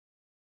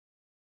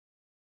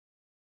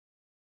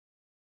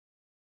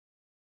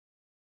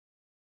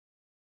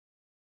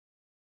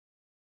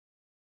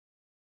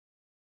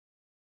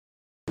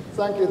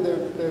Thank you,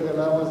 David.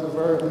 That was a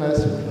very nice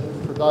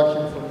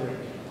introduction from you.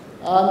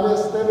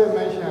 As David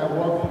mentioned, I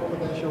work for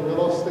Prudential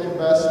real estate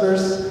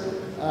investors,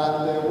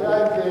 and we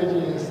are engaged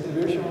in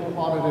institutional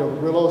quantity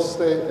of real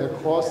estate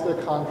across the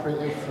country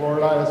in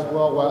Florida as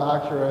well. We're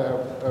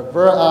actually a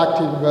very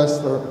active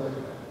investor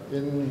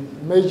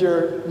in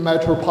major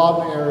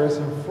metropolitan areas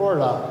in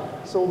Florida.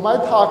 So my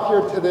talk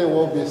here today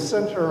will be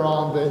centered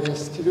around the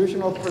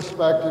institutional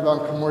perspective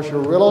on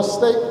commercial real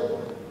estate.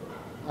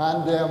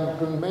 And then I'm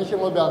going to mention a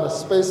little bit on the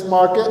space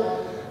market,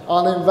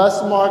 on the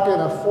investment market,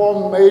 and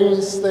four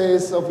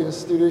mainstays of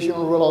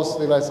institutional real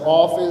estate, like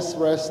office,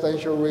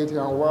 residential,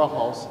 retail, and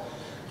warehouse.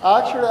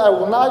 Actually,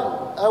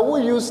 I will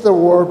use the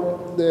word,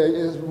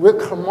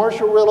 the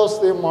commercial real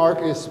estate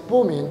market is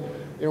booming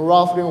in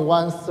roughly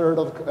 1/3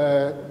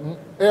 of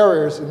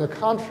areas in the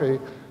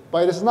country,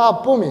 but it's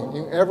not booming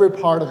in every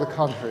part of the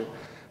country.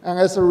 And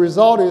as a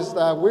result is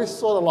that we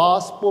saw the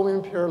last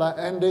booming period that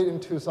ended in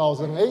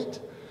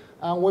 2008.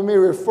 And we may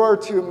refer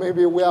to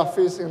maybe we are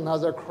facing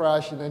another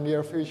crash in the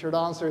near future. The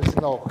answer is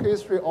no.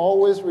 History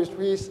always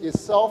repeats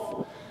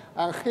itself,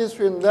 and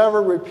history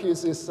never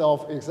repeats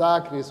itself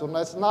exactly. So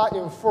let's not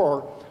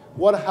infer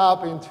what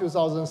happened in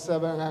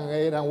 2007 and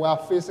 2008, and we are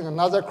facing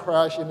another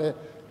crash in the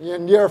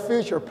near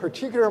future,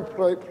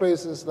 particularly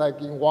places like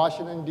in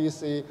Washington,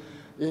 D.C.,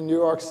 in New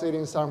York City,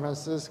 in San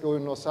Francisco,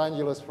 in Los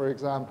Angeles, for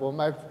example.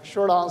 My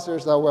short answer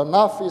is that we're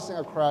not facing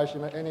a crash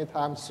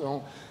anytime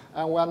soon.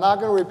 And we're not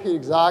going to repeat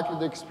exactly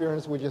the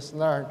experience we just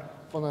learned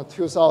from the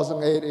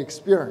 2008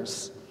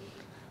 experience.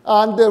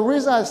 And the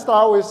reason I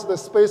start with the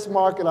space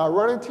market are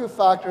really two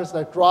factors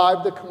that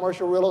drive the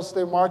commercial real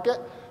estate market.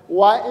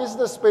 Why is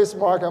the space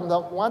market? I'm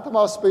not talking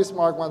about space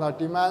market when our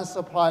demand,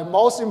 supply,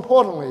 most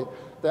importantly,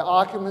 the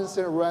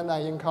occupancy, rent,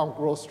 and income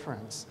growth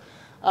trends.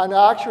 And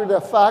actually,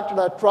 the factor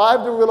that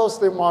drive the real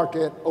estate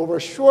market over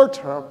short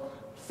term,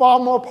 far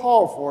more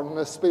powerful than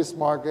the space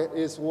market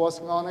is what's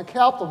going on in the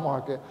capital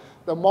market.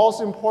 The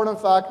most important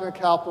factor in the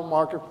capital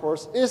market, of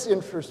course, is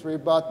interest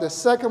rate, but the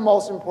second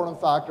most important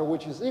factor,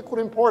 which is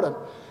equally important,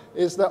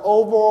 is the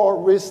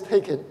overall risk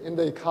taken in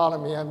the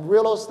economy. And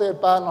real estate,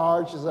 by and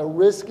large, is a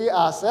risky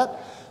asset.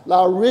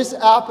 Now, risk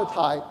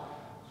appetite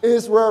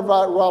is very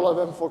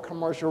relevant for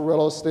commercial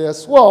real estate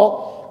as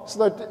well.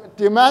 So the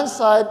demand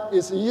side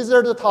is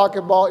easier to talk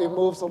about. It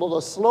moves a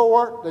little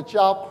slower. The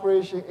job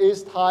creation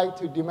is tied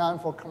to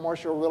demand for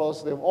commercial real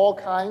estate of all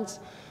kinds.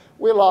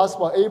 We lost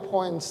about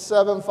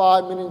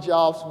 8.75 million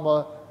jobs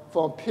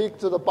from peak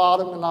to the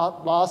bottom in the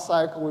last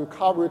cycle. We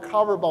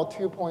recovered about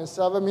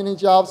 2.7 million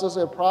jobs,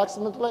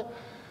 approximately.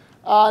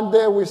 And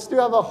then we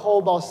still have a whole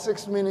about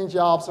 6 million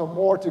jobs or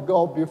more to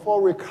go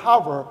before we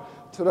recover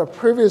to the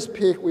previous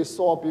peak we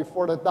saw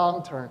before the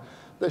downturn.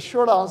 The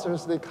short answer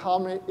is the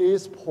economy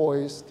is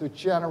poised to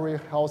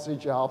generate healthy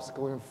jobs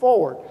going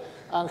forward.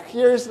 And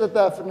here's the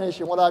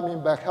definition, what I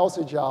mean by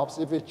healthy jobs.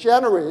 If it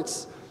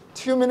generates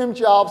 2 million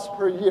jobs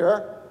per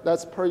year,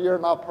 that's per year,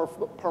 not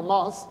per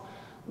month,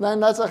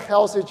 then that's a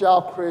healthy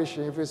job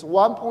creation. If it's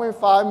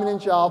 1.5 million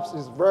jobs,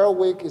 it's very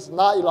weak. It's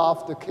not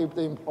enough to keep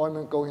the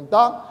employment going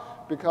down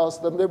because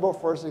the labor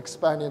force is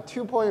expanding.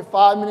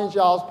 2.5 million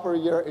jobs per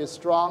year is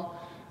strong,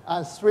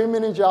 and 3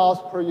 million jobs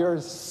per year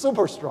is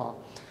super strong.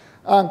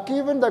 And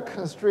given the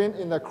constraint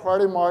in the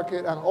credit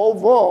market and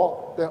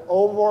overall, the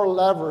overall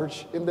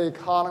leverage in the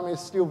economy is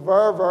still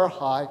very, very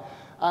high.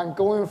 And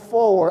going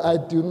forward, I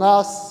do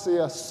not see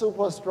a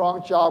super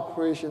strong job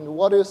creation.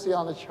 What you see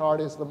on the chart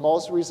is the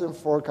most recent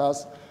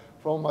forecast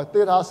from a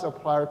data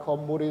supplier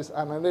called Moody's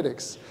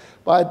Analytics.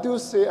 But I do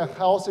see a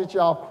healthy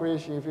job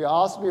creation. If you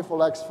ask me for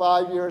the next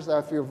 5 years,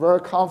 I feel very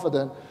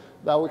confident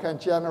that we can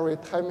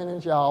generate 10 million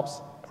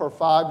jobs per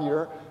 5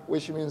 years,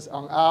 which means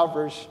on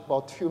average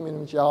about 2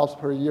 million jobs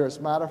per year. As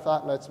a matter of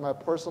fact, that's my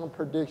personal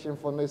prediction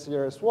for this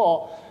year as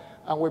well.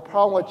 And we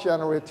probably will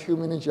generate 2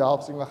 million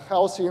jobs in a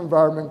healthy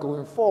environment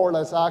going forward.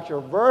 That's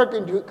actually very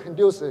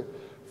conducive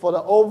for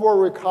the overall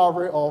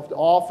recovery of the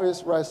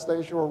office,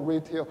 residential,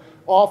 retail,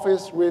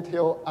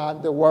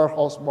 and the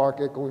warehouse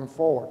market going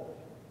forward.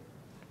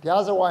 The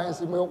other one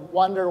is you may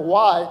wonder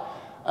why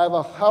I have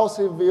a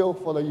healthy view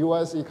for the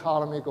US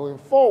economy going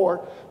forward.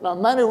 Now,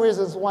 many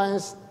reasons. One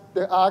is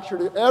that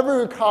actually every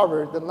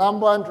recovery, the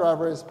number one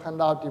driver is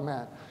pent-up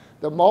demand.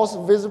 The most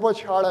visible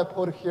chart I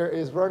put here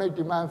is really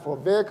demand for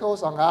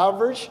vehicles. On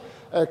average,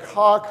 a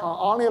car can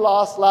only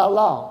last that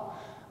long.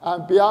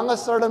 And beyond a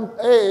certain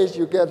age,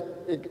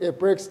 it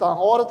breaks down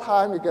all the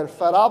time. You get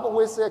fed up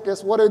with it.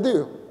 Guess what I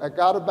do? I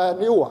got to buy a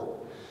new one.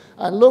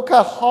 And look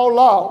at how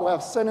long we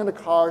have seen in the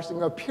cars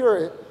in a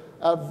period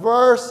at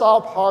very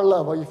subpar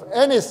level. If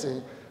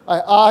anything,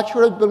 I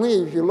actually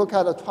believe if you look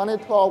at the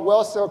 2012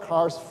 wholesale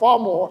cars, far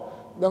more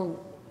than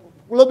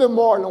a little bit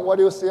more than what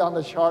you see on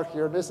the chart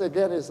here. This,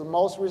 again, is the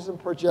most recent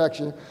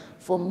projection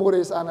from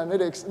Moody's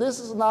Analytics. This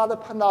is not a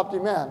pent-up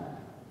demand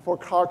for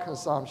car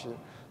consumption.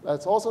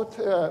 That's also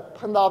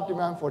pent-up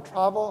demand for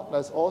travel.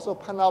 That's also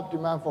pent-up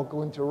demand for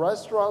going to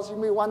restaurants. You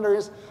may wonder,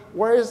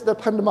 where is the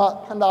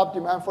pent-up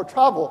demand for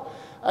travel?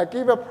 I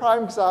give a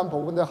prime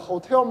example. When the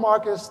hotel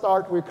market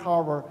started to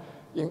recover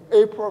in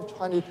April of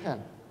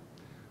 2010,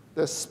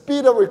 the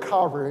speed of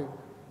recovery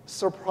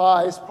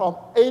surprised from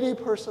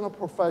 80% of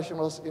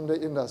professionals in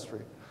the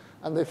industry.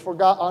 And they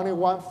forgot only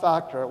one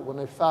factor when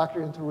they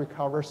factor into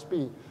recovery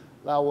speed.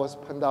 That was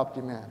pent-up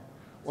demand.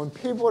 When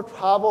people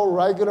travel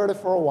regularly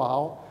for a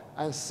while,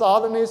 and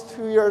suddenly it's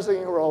 2 years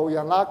in a row,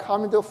 you're not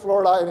coming to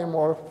Florida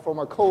anymore from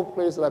a cold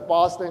place like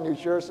Boston, New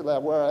Jersey,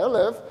 like where I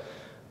live.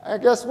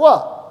 And guess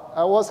what?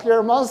 I was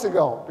here months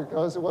ago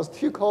because it was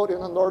too cold in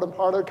the northern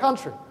part of the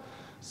country.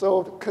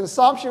 So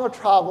consumption of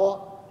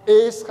travel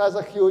has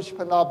a huge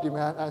pent-up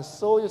demand, and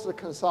so is the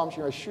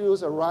consumption of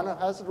shoes. A runner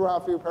has to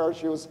run a few pairs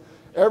of shoes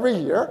every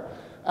year.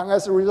 And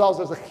as a result,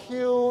 there's a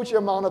huge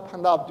amount of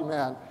pent-up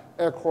demand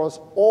across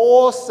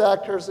all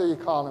sectors of the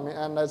economy,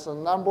 and that's the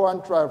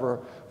 #1 driver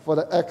for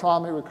the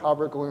economic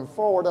recovery going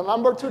forward. The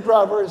 #2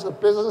 driver is the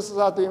businesses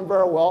are doing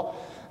very well,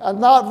 and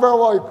not very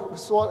well.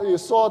 You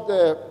saw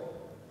the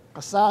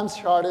Sam's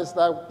chart is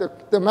that the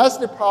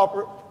domestic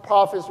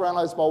profits right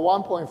now is about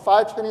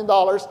 $1.5 trillion.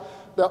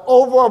 The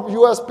overall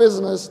U.S.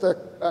 business, the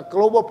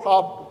global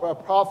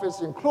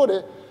profits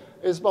included,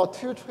 is about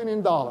 $2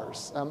 trillion.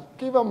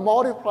 Given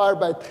multiplier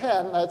by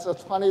 10, that's a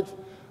 $20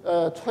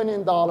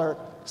 trillion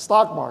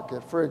stock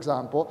market, for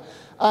example.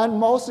 And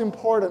most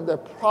important, the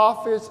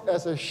profits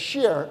as a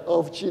share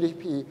of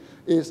GDP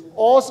is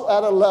also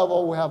at a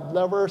level we have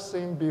never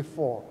seen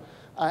before.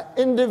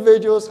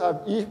 Individuals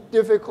have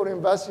difficulty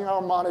investing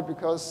our money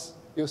because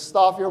you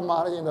stuff your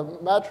money in the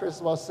mattress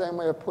the same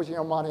way of putting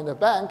your money in the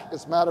bank.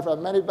 As a matter of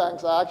fact, many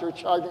banks are actually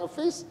charging a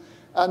fees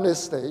at this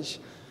stage.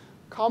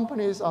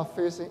 Companies are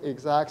facing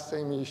exact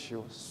same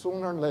issue.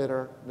 Sooner or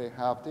later, they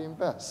have to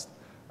invest.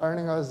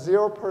 Earning a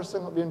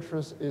 0% of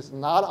interest is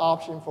not an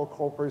option for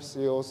corporate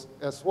CEOs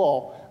as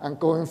well, and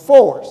going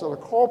forward. So the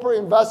corporate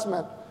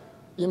investment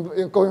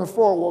going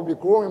forward will be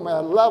growing at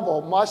a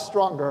level much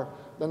stronger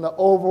than the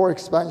overall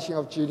expansion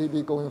of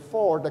GDP going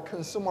forward. The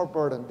consumer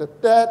burden, the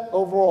debt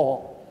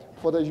overall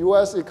for the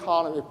US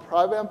economy,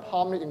 private and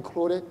public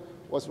included,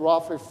 was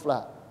roughly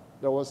flat.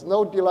 There was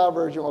no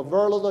deleveraging or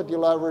very little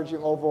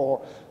deleveraging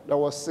overall. There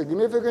was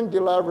significant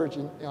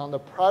deleveraging on the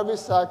private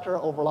sector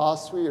over the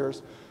last 3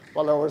 years,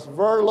 but there was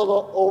very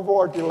little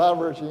overall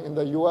deleveraging in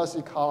the US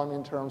economy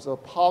in terms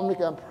of public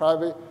and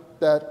private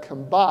debt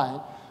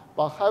combined.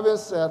 But having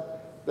said,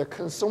 the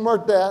consumer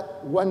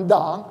debt went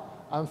down,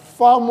 and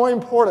far more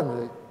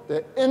importantly,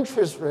 the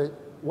interest rate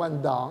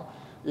went down.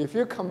 If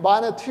you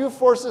combine the two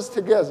forces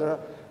together,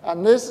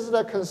 and this is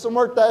the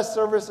consumer debt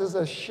service as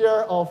a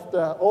share of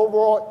the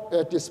overall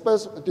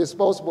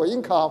disposable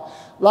income,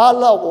 that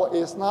level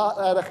is not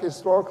at a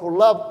historical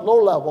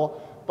low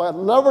level, but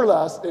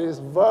nevertheless, it is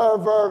very,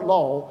 very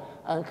low,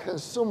 and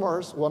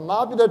consumers will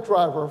not be the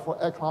driver for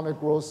economic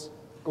growth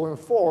going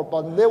forward,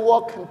 but they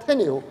will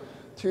continue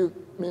to,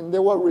 they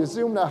will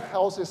resume their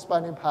healthy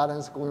spending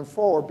patterns going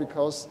forward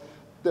because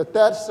the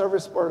debt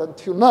service burden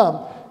to them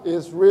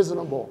is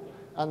reasonable.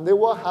 And they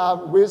will have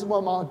reasonable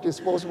amount of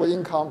disposable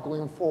income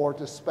going forward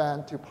to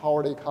spend to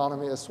power the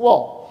economy as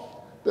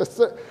well. And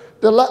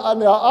there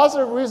are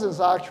other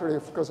reasons actually,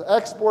 because the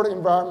export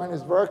environment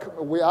is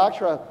we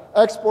actually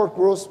export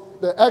growth,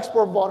 the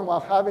export volume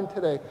we're having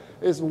today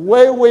is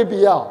way, way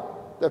beyond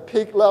the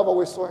peak level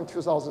we saw in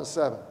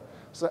 2007.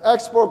 So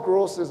export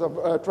growth is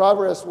a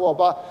driver as well.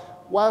 But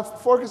when I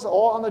focus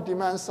all on the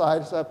demand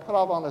side, so I put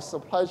up on the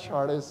supply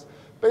chart is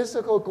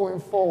basically going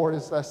forward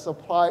is that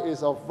supply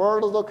is a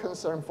very little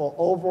concern for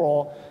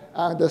overall,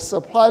 and the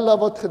supply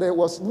level today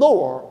was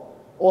lower,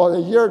 or a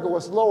year ago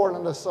was lower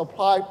than the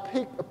supply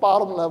peak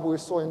bottom level we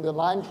saw in the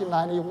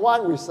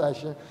 1991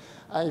 recession.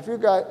 And if you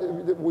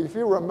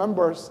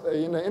remember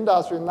in the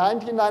industry,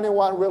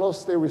 1991 real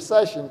estate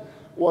recession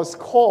was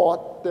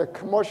called the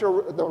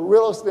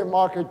real estate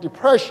market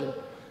depression,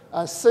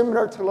 and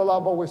similar to the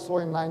level we saw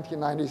in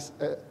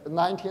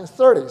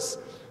 1930s.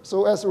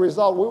 So as a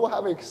result, we will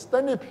have an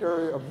extended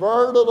period of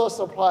very little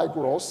supply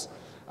growth.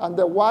 And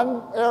the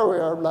one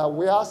area that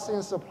we are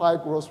seeing supply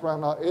growth right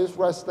now is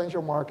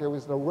residential market,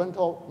 with the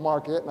rental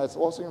market. And that's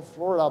also in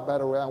Florida, by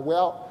the way. And we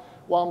are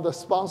one of the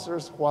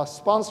sponsors who are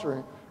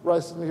sponsoring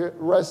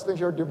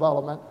residential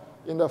development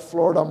in the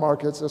Florida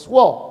markets as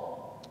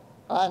well.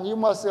 And you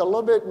must see a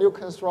little bit new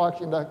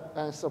construction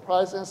and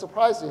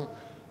surprising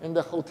in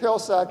the hotel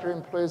sector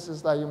in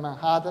places like in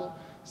Manhattan,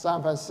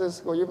 San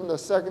Francisco, even the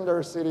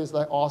secondary cities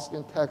like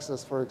Austin,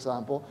 Texas, for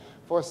example,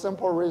 for a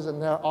simple reason,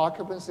 their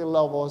occupancy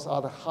levels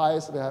are the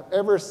highest they have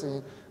ever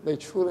seen. They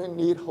truly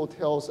need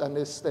hotels at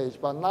this stage,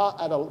 but not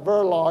at a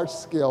very large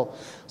scale.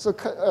 So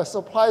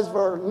supply is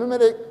very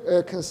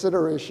limited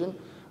consideration,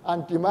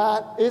 and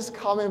demand is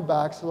coming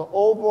back, so the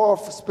overall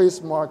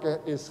space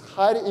market is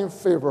highly in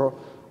favor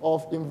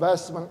of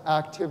investment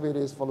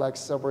activities for like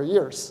several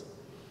years.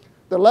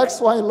 The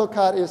next one you look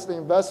at is the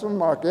investment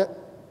market.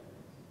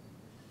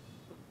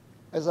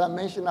 As I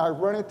mentioned, there are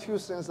really two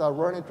things that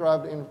really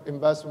drive the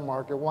investment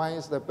market. One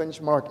is the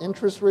benchmark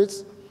interest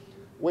rates,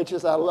 which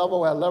is at a level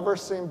we have never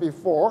seen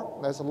before.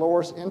 That's the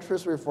lowest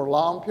interest rate for a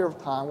long period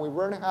of time. We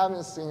really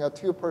haven't seen a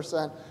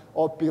 2%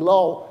 or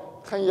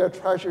below 10-year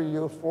treasury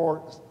yield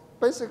for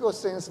basically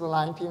since the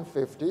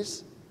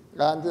 1950s.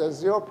 And the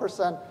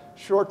 0%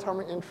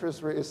 short-term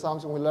interest rate is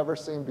something we've never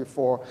seen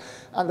before.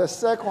 And the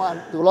second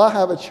one, do not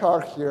have a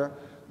chart here,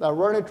 that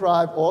really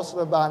drive also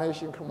the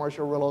valuation in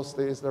commercial real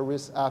estate is the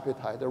risk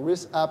appetite. The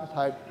risk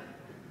appetite,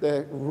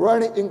 the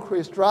really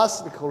increased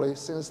drastically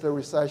since the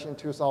recession in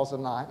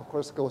 2009. Of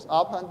course, it goes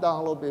up and down a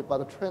little bit, but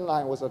the trend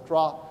line was a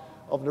drop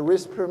of the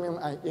risk premium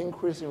and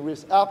increase in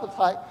risk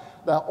appetite.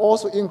 That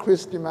also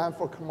increased demand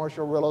for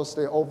commercial real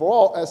estate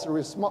overall. As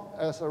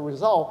a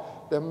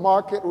result, the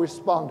market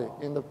responded.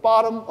 In the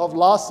bottom of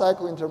last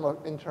cycle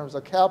in terms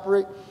of cap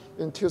rate,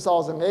 in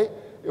 2008,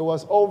 it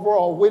was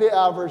overall weighted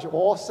average of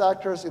all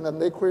sectors in the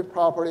liquid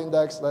property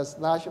index, that's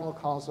National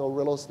Council of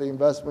Real Estate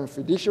Investment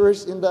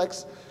Fiduciaries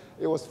Index.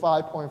 It was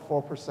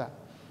 5.4%.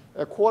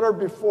 A quarter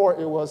before,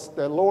 it was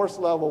the lowest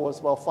level was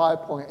about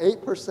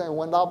 5.8%,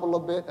 went up a little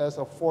bit as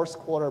a fourth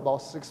quarter, about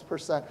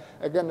 6%.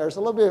 Again, there's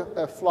a little bit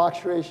of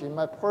fluctuation.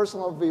 My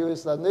personal view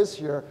is that this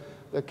year,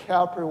 the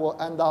cap rate will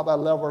end up at a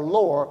level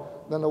lower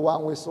than the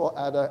one we saw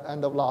at the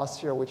end of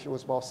last year, which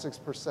was about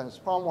 6%. It's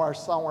probably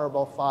somewhere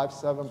about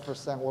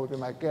 5-7% would be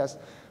my guess.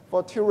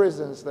 For two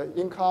reasons. The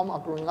income are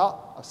going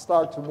up,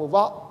 start to move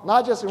up,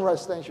 not just in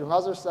residential, in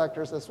other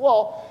sectors as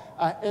well.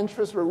 And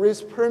interest rate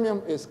risk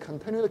premium is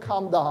continuing to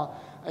come down.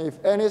 And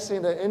if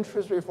anything, the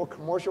interest rate for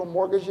commercial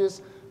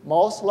mortgages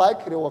most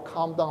likely will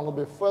come down a little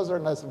bit further,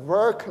 and that's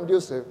very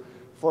conducive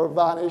for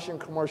valuation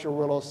commercial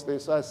real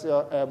estate. So I see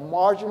a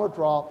marginal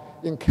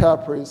drop in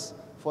cap rates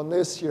for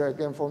this year,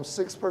 again, from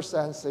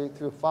 6%, say,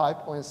 to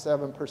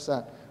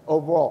 5.7%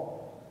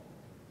 overall.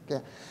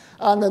 Okay.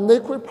 And the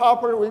liquid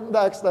property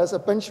index, that's a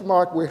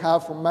benchmark we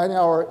have for many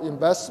of our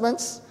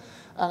investments.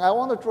 And I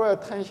want to draw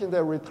attention to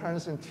the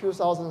returns in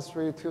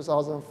 2003,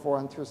 2004,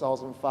 and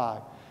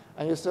 2005.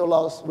 And you see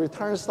those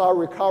returns start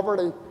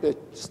recovering. The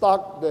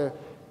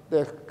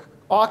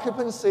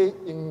occupancy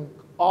in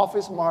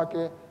office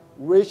market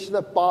reached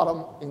the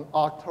bottom in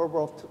October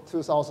of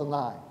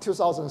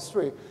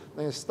 2003.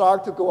 Then it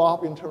started to go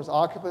up in terms of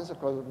occupancy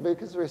because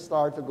vacancy rate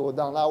started to go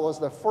down. That was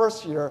the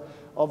first year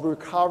of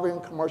recovering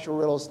commercial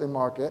real estate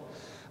market.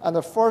 And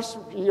the first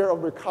year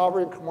of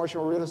recovering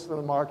commercial real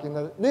estate market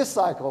in this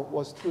cycle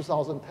was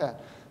 2010.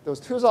 Those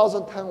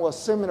 2010 was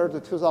similar to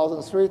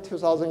 2003,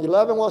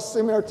 2011 was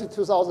similar to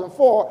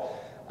 2004,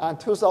 and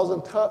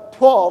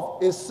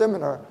 2012 is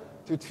similar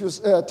to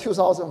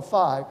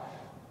 2005.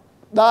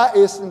 That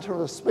is in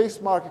terms of space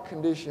market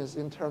conditions,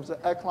 in terms of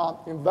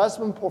economic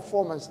investment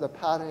performance, the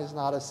pattern is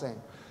not the same.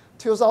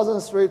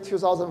 2003,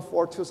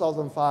 2004,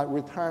 2005,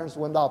 returns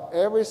went up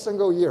every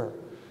single year.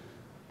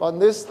 But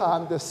this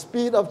time, the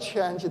speed of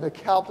change in the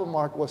capital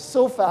market was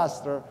so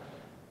faster.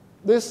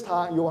 This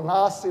time, you will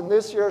not see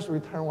this year's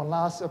return will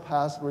not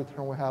surpass the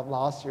return we have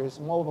last year. It's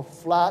more of a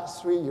flat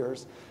 3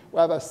 years. We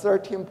have a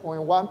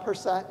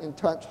 13.1% in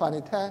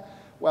 2010.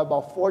 We have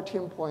about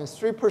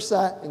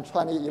 14.3% in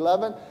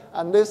 2011.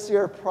 And this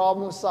year,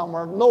 probably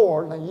somewhere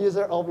lower than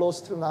either of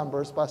those two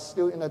numbers, but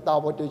still in a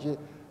double digit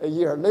a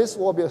year. This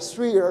will be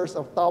 3 years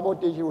of double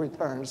digit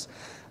returns.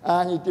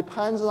 And it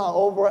depends on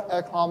overall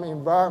economic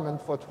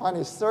environment. For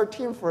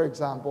 2013, for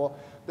example,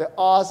 the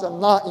odds are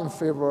not in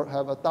favor of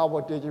have a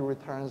double-digit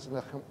returns in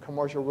the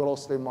commercial real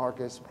estate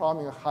market. It's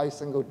probably a high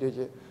single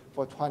digit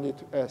for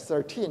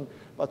 2013.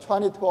 But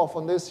 2012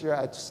 from this year,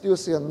 I still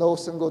see a no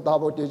single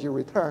double-digit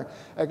return.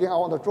 Again, I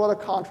want to draw the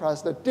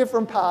contrast. The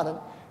different pattern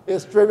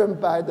is driven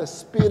by the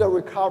speed of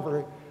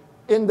recovery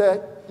in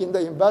the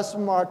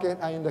investment market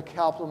and in the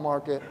capital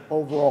market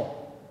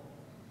overall.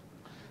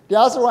 The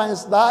other one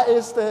is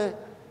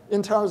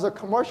in terms of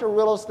commercial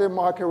real estate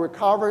market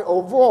recovery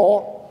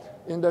overall.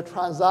 In the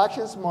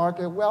transactions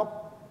market, we're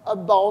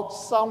about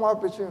somewhere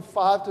between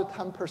 5 to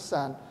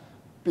 10%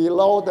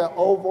 below the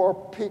overall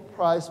peak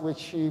price we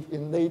achieved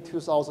in late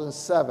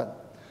 2007.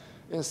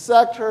 In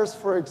sectors,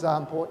 for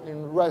example,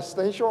 in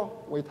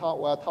residential, we're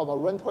talking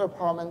about rental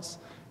apartments.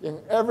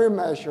 In every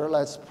measure,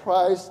 that's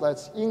price,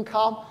 that's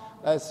income,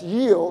 that's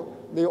yield,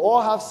 they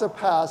all have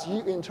surpassed,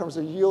 in terms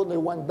of yield, they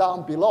went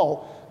down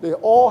below. They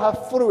all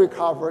have fully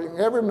recovered in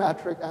every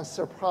metric and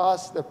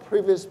surpassed the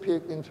previous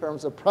peak in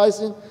terms of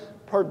pricing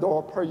per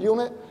door, per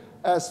unit,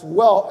 as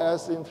well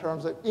as in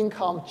terms of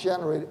income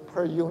generated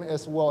per unit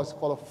as well. It's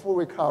called a full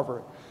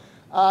recovery.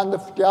 And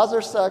the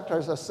other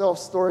sectors, the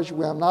self-storage,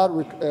 we are not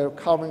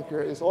covering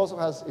here. It also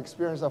has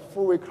experienced a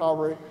full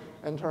recovery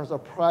in terms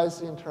of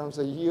pricing, in terms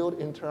of yield,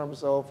 in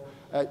terms of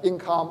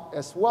income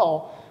as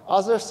well.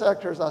 Other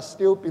sectors are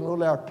still below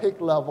their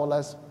peak level.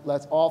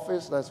 That's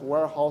office, that's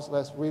warehouse,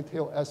 that's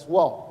retail as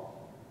well.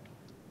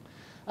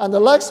 And the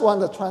next one,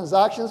 the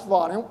transactions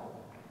volume.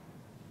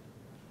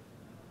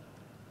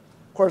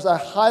 Of course, I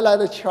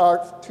highlighted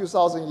chart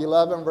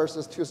 2011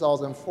 versus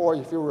 2004.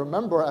 If you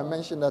remember, I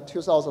mentioned that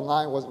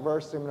 2009 was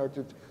very similar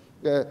to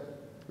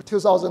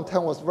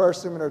 2010 was very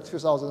similar to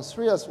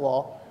 2003 as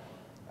well.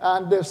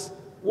 And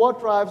what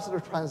drives the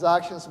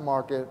transactions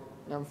market?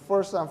 And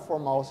first and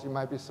foremost, you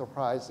might be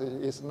surprised, it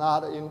is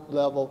not in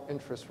level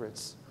interest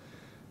rates.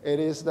 It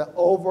is the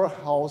overall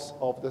health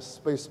of the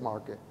space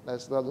market.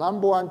 That's the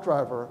number one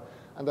driver.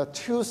 And the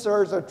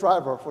two-thirds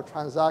driver for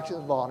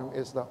transaction volume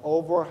is the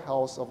overall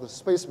health of the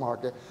space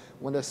market.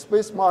 When the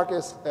space market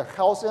is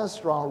healthy and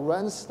strong,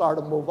 rents start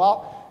to move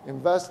up,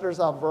 investors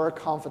are very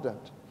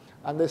confident.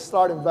 And they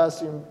start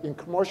investing in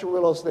commercial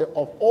real estate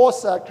of all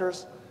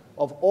sectors,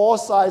 of all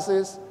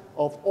sizes,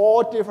 of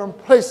all different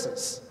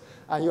places.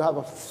 And you have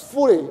a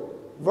fully,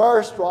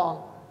 very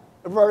strong,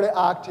 very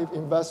active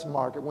investment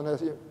market. When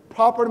the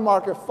property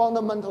market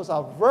fundamentals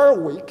are very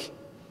weak,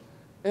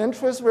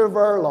 interest rate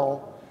very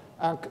low,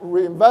 and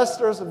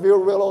investors view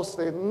real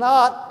estate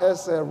not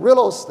as a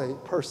real estate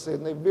per se,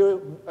 they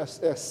view a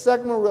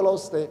segment real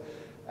estate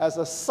as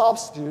a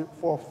substitute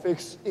for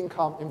fixed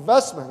income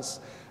investments.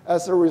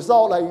 As a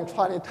result, like in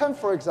 2010,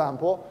 for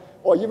example,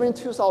 or even in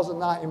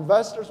 2009,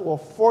 investors were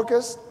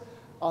focused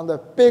on the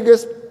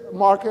biggest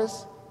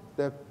markets,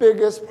 the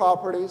biggest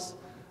properties,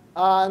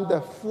 and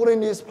the fully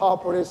leased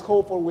properties,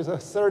 hopefully with a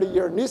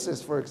 30-year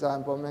leases, for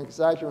example. I'm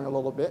exaggerating a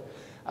little bit.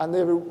 And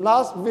they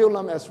not view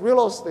them as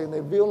real estate,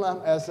 they view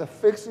them as a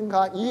fixed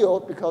income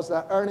yield because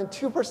they're earning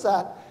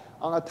 2%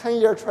 on a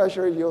 10-year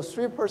treasury yield,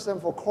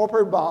 3% for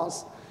corporate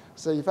bonds.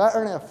 So if I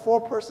earn a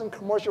 4%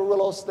 commercial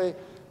real estate,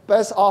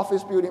 best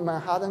office building in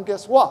Manhattan,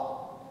 guess what?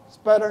 It's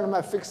better than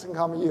my fixed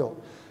income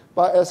yield.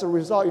 But as a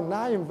result, in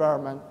that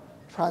environment,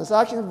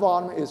 transaction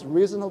volume is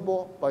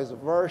reasonable, but it's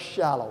very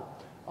shallow.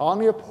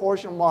 Only a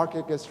portion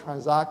market gets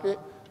transacted.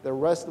 The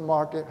rest of the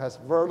market has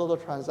very little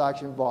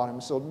transaction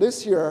volume. So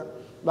this year,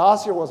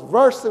 last year was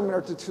very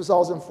similar to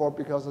 2004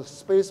 because the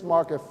space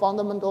market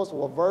fundamentals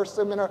were very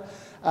similar.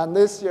 And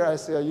this year, I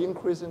see an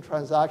increase in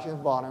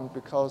transaction volume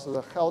because of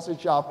the healthy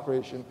job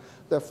creation.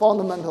 The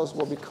fundamentals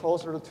will be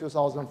closer to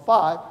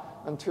 2005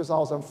 and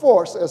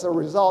 2004. So as a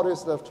result,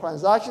 is the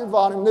transaction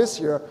volume this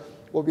year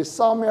will be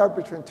somewhere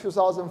between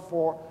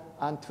 2004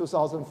 and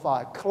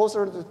 2005,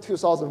 closer to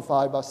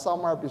 2005, but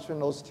somewhere between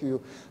those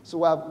two. So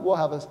we'll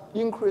have an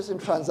increase in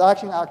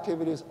transaction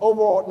activities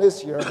overall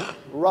this year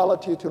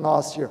relative to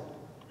last year.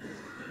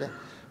 Okay.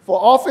 For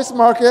office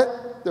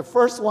market, the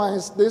first one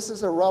is this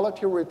is a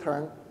relative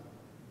return.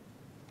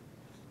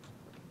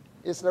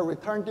 It's the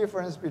return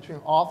difference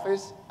between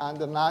office and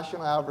the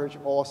national average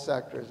of all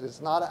sectors.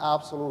 It's not an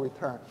absolute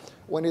return.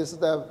 When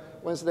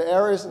the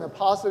areas in the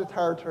positive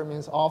territory,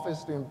 means office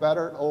is doing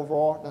better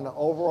overall than the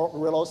overall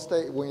real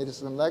estate. When it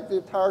is in the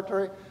negative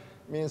territory,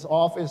 means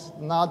office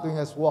not doing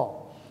as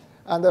well.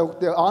 And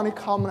the only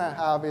comment I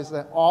have is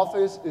that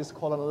office is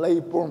called a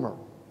late boomer.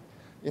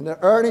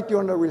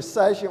 During the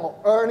recession or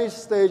early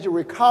stage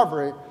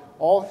recovery,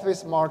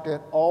 office market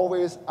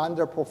always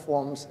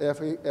underperforms.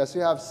 As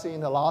you have seen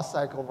the last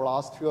cycle, over the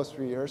last 2 or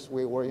 3 years,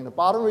 we were in the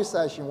bottom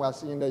recession, we are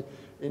seeing the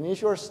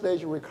initial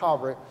stage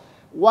recovery.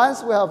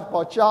 Once we have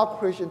about job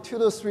creation, 2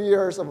 to 3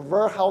 years of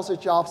very healthy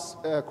jobs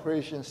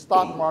creation,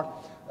 stock market,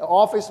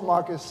 office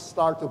markets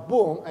start to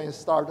boom and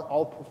start to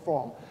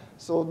outperform.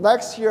 So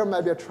next year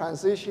may be a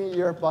transition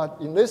year, but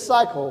in this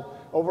cycle,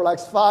 over the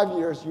next 5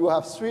 years, you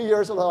have 3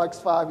 years of the next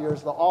 5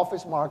 years, the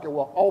office market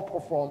will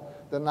outperform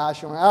the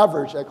national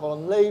average. I call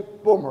it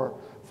late boomer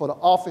for the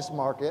office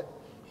market.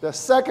 The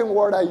second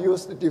word I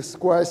use to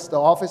describe the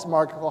office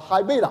market called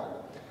high beta.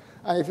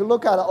 And if you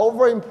look at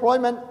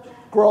overemployment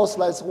growth,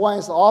 like one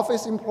is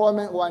office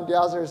employment, one the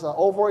other is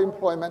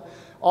overemployment.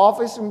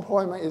 Office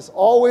employment is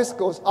always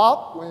goes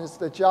up when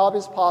the job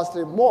is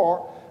positive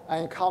more,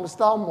 and it comes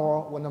down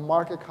more when the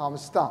market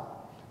comes down.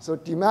 So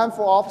demand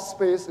for office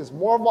space is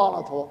more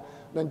volatile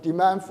than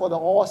demand for the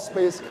all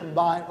space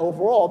combined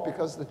overall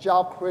because the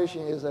job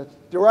creation is a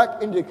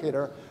direct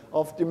indicator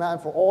of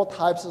demand for all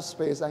types of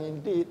space. And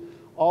indeed,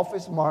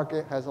 office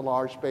market has a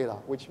large beta,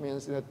 which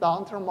means in a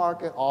downturn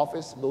market,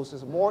 office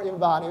loses more in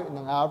value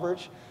than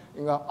average.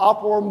 In an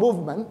upward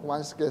movement,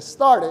 once it gets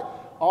started,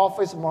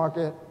 office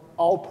market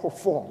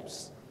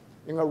outperforms.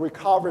 In a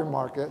recovery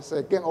market, so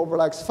again, over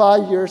like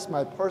 5 years,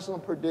 my personal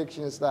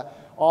prediction is that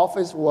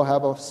office will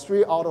have a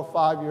 3 out of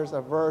 5 years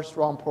of very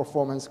strong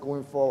performance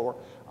going forward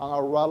on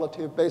a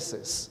relative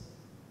basis.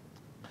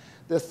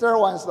 The third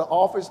one is the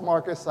office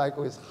market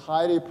cycle is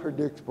highly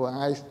predictable.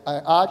 And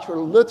I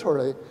actually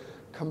literally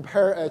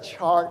compare a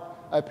chart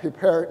I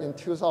prepared in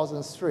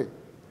 2003.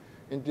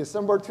 In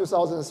December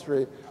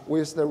 2003,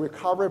 with the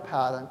recovery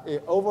pattern,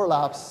 it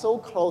overlaps so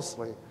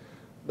closely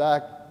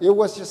that it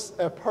was just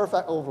a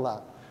perfect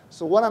overlap.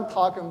 So what I'm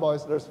talking about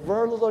is there's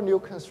very little new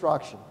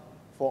construction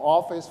for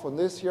office for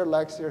this year,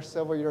 next year,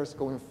 several years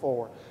going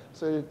forward.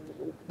 So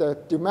the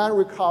demand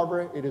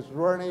recovery, it is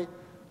really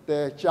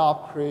the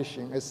job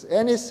creation. It's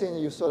anything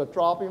you saw the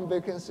drop in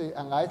vacancy,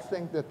 and I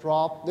think the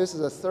drop, this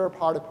is a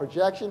third-party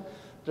projection,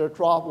 the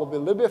drop will be a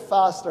little bit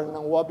faster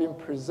than what's being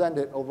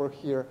presented over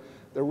here.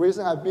 The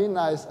reason I've been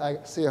nice, I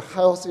see a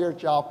healthier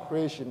job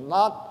creation,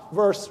 not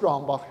very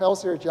strong, but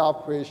healthier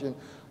job creation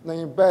than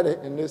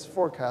embedded in this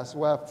forecast.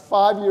 We have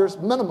 5 years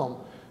minimum,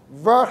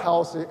 very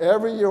healthy.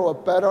 Every year we're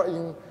better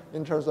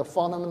in terms of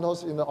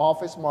fundamentals in the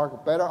office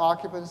market, better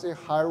occupancy,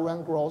 higher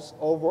rent growth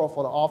overall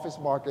for the office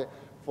market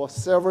for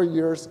several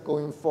years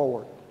going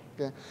forward.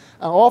 Okay?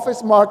 And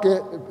office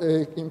market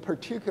in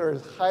particular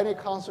is highly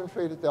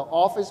concentrated. The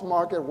office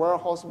market,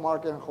 warehouse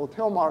market, and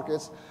hotel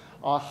markets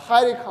are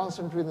highly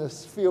concentrated in a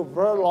few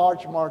very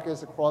large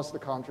markets across the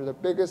country. The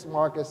biggest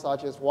markets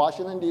such as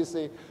Washington,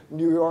 D.C.,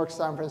 New York,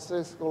 San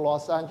Francisco,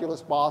 Los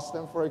Angeles,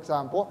 Boston, for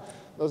example.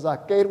 Those are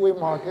gateway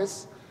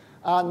markets.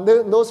 And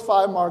those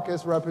 5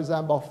 markets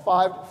represent about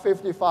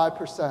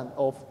 55%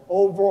 of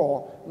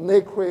overall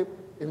liquid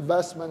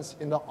investments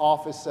in the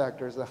office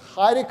sectors. They're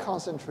highly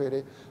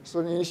concentrated. So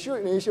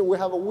initially, we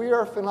have a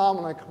weird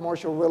phenomenon in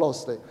commercial real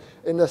estate.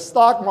 In the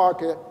stock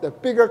market, the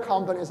bigger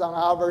companies on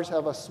average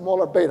have a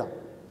smaller beta.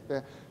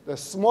 Okay? The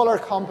smaller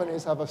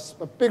companies have a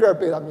bigger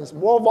beta, means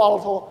more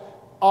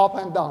volatile, up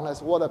and down.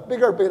 That's what a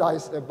bigger beta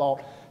is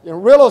about.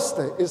 In real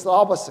estate, it's the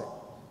opposite.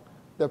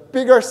 The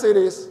bigger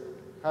cities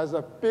has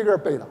a bigger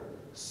beta.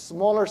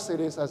 Smaller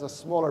cities has a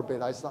smaller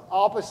beta. It's the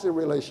opposite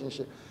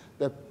relationship.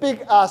 The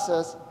big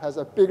assets has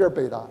a bigger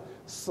beta.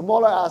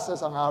 Smaller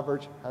assets on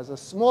average has a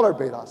smaller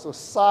beta. So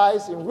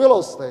size in real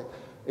estate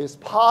is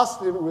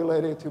positively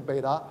related to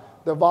beta,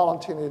 the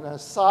volatility, and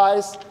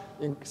size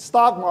in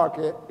stock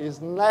market is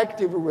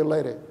negatively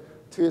related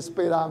to its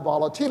beta and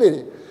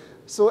volatility.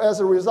 So as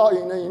a result,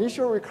 in the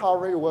initial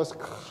recovery, it was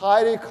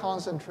highly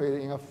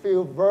concentrated in a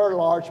few very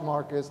large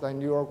markets like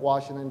New York,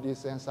 Washington,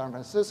 D.C., and San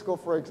Francisco,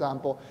 for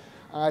example.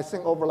 And I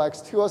think over like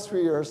 2 or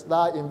 3 years,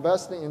 that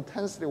investing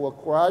intensity will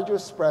gradually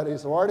spread.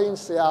 It's already in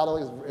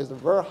Seattle. It's a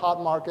very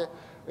hot market.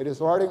 It is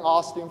already in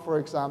Austin, for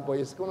example.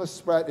 It's going to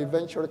spread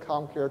eventually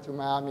come here to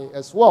Miami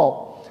as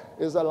well.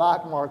 It's a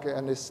lag market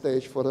at this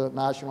stage for the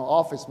national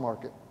office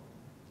market.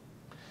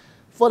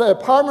 For the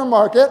apartment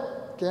market,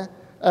 okay,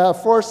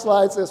 4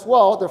 slides as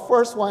well. The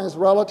first one is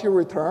relative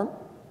return.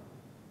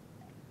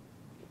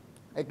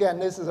 Again,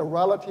 this is a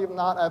relative,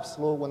 not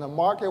absolute. When the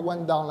market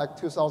went down like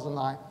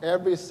 2009,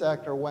 every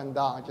sector went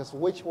down. Just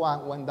which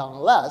one went down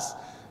less?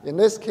 In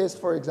this case,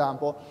 for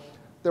example,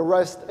 the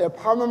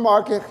apartment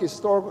market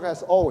historically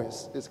has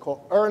always, it's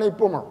called early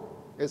boomer.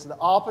 It's the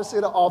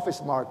opposite of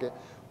office market.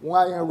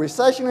 When in a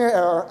recessionary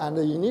era and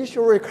the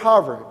initial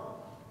recovery,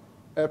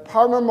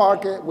 apartment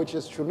market, which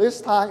is true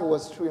this time, it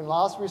was true in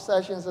last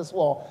recessions as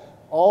well,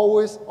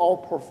 always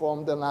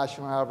outperformed the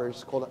national average.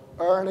 It's called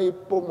the early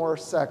boomer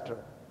sector.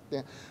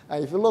 Okay?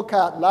 And if you look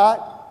at that,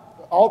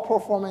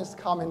 outperformance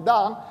coming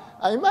down,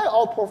 and it might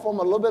outperform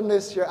a little bit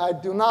this year. I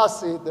do not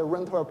see the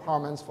rental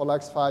apartments for the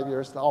next 5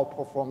 years to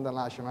outperform the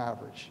national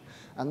average.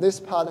 And this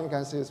pattern you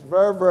can see is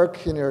very, very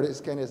clear.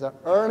 This is an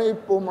early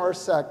boomer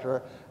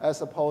sector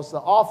as opposed to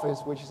the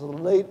office, which is a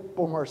late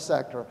boomer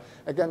sector.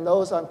 Again,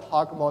 those I'm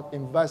talking about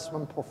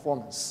investment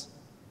performance.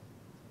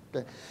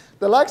 Okay.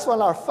 The next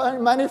one are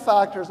many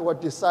factors that will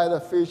decide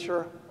the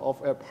future of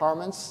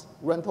apartments,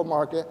 rental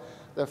market.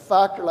 The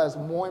factor that is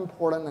more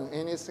important than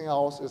anything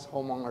else is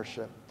home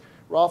ownership.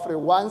 Roughly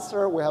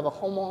 1/3, we have a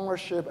home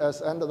ownership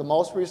as end of the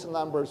most recent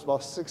number is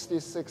about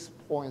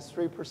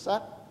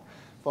 66.3%.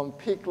 From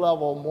peak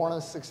level, more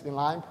than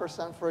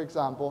 69%, for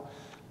example.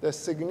 The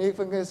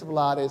significance of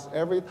that is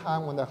every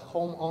time when the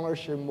home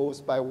ownership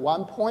moves by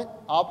 1 point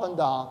up and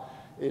down,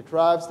 it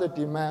drives the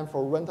demand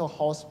for rental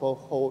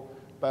household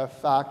by a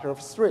factor of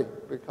 3,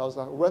 because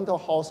a rental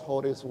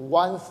household is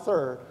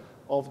 1/3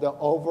 of the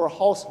overall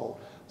household.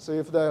 So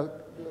if the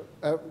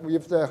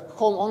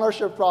home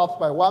ownership drops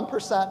by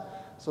 1%,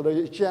 so that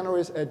it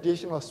generates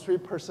additional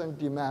 3%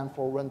 demand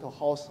for rental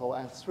household,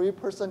 and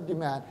 3%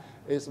 demand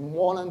is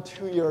more than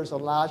 2 years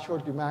of natural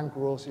demand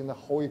growth in the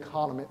whole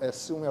economy,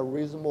 assuming a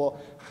reasonable,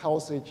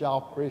 healthy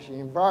job creation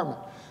environment.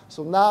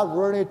 So that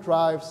really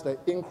drives the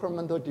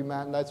incremental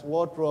demand. That's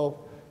what drove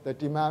the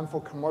demand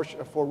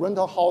for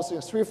rental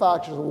housing. 3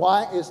 factors.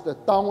 One is the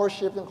downward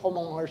shift in home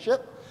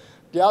ownership.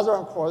 The other,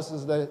 of course,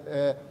 is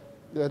the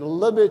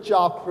little bit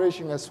job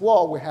creation as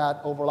well we had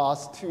over the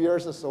last 2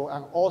 years or so.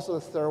 And also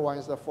the third one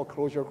is the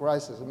foreclosure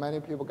crisis. Many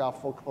people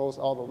got foreclosed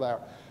out of there.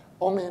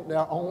 Only in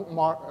their own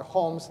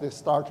homes they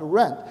start to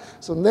rent.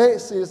 So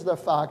this is the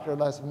factor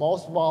that's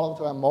most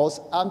volatile and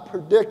most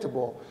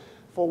unpredictable.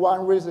 For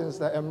one reason is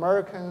that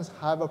Americans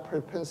have a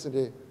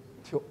propensity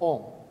to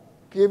own.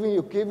 Giving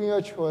you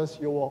a choice,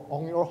 you will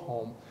own your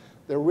home.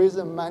 The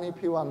reason many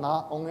people are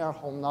not owning their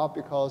home, not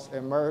because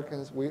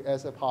Americans, we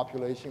as a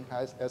population,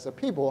 as a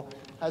people,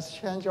 has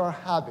changed our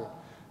habit.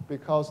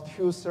 Because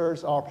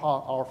 2/3 of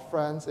our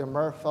friends,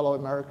 fellow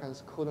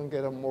Americans, couldn't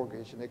get a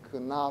mortgage, and they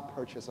could not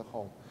purchase a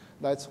home.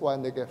 That's why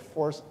they get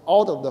forced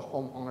out of the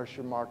home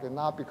ownership market,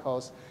 not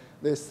because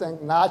they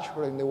think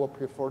naturally they will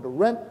prefer to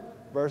rent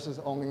versus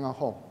owning a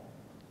home.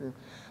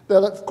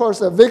 Then, of course,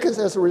 the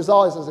vacancy as a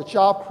result is the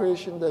job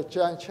creation, the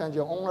change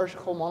in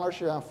home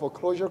ownership, and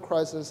foreclosure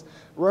crisis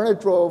really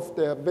drove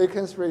the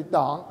vacancy rate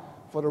down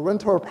for the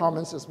rental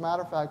apartments. As a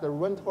matter of fact, the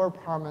rental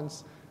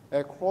apartments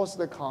across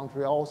the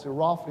country, also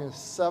roughly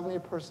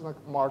 70%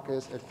 of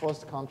markets across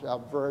the country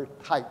are very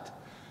tight.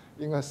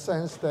 In a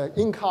sense, the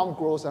income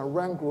growth and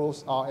rent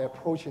growth are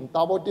approaching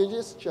double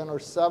digits, generally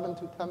 7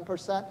 to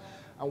 10%.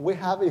 And we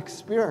have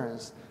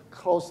experienced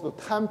close to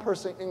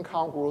 10%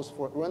 income growth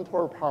for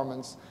rental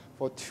apartments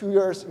for 2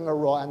 years in a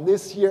row. And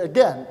this year,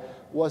 again,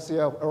 we'll see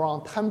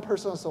around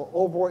 10% so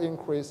overall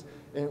increase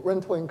in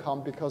rental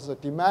income because the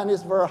demand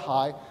is very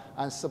high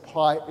and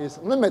supply is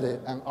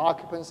limited and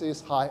occupancy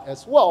is high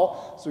as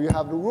well, so you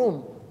have the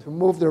room to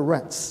move the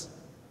rents.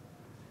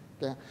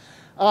 Okay.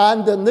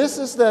 And then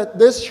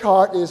this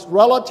chart is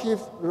relative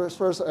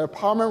versus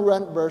apartment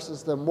rent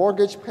versus the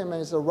mortgage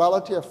payment is the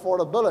relative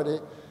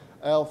affordability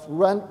of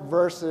rent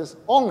versus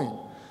owning.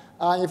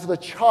 And if the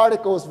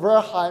chart goes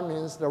very high,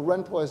 means the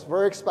rental is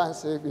very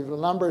expensive. If the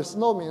number is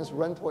low, means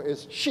rental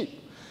is cheap.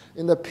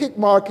 In the peak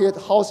market,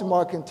 housing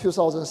market in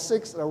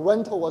 2006, the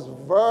rental was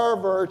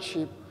very, very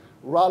cheap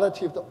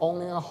relative to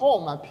owning a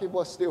home, and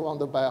people still want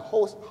to buy a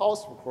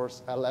house, of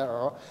course, at that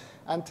era.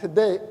 And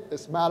today,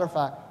 as a matter of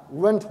fact,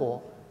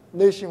 rental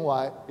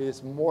nationwide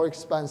is more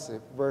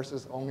expensive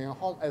versus owning a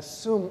home.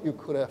 Assume you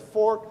could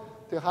afford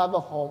to have a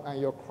home and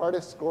your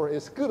credit score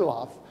is good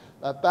enough.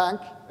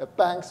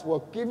 Banks will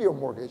give you a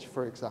mortgage,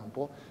 for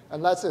example,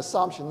 and that's the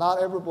assumption.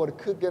 Not everybody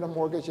could get a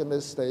mortgage in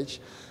this stage.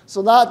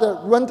 So now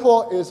the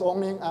rental is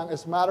owning, and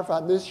as a matter of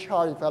fact, this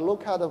chart, if I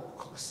look at the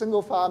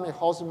single-family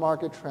housing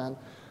market trend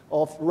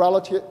of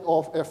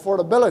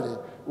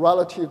affordability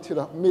relative to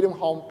the median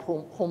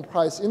home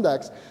price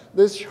index,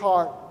 this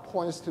chart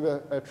points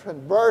to a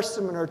trend very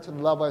similar to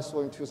the level I saw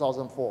in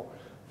 2004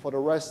 for the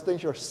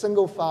residential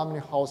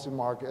single-family housing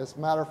market. As a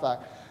matter of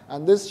fact,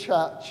 and this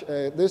chart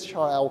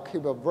I will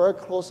keep a very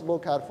close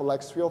look at for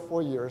like 3 or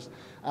 4 years,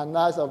 and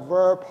that's a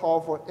very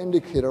powerful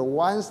indicator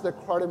once the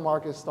credit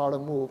market start to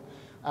move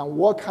and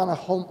what kind of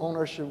home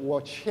ownership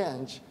will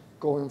change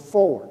going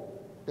forward.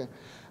 Okay.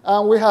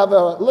 And we have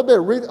a little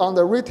bit on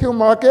the retail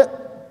market.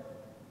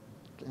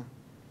 Okay.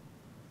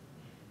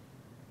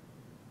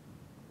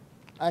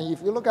 And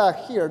if you look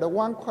at here, the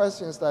one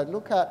question is that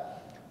look at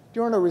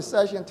during the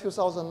recession in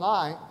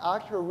 2009,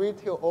 actually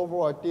retail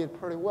overall did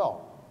pretty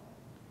well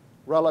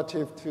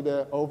relative to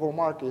the overall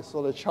market.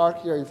 So the chart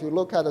here, if you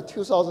look at the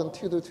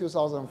 2002 to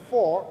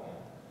 2004,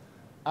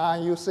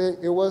 and you see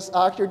it was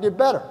actually did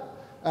better.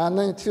 And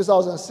then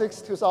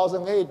 2006,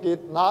 2008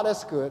 did not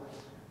as good.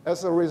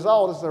 As a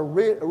result,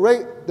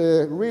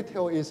 the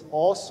retail is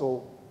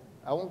also,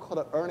 I won't call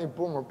it earning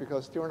boomer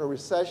because during the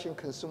recession,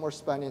 consumer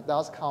spending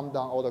does come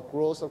down, or the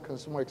growth of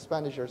consumer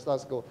expenditures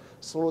does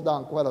slow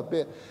down quite a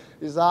bit.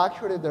 It's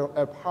actually the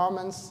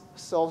apartments,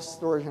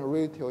 self-storage, and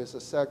retail is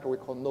a sector we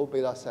call no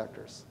beta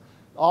sectors.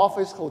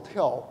 Office,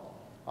 hotel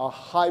are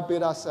high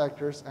beta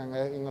sectors, and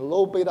in a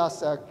low beta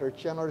sector,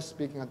 generally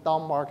speaking, a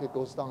down market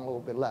goes down a little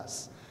bit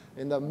less.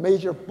 In the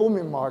major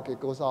booming market,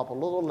 goes up a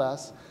little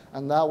less,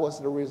 and that was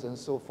the reason.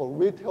 So for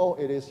retail,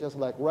 it is just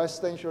like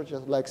residential,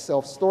 just like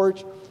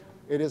self-storage.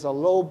 It is a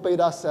low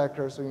beta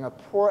sector, so in a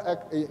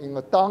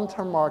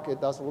downturn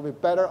market, that's a little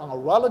bit better on a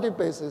relative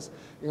basis.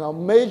 In a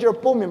major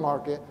booming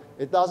market,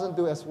 it doesn't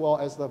do as well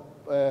as the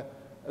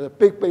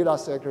big beta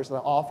sectors, the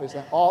office.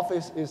 And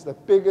office is the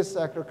biggest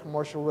sector,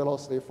 commercial real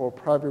estate, for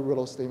private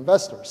real estate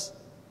investors.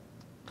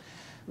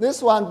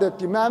 This one, the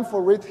demand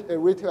for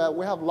retail,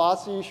 we have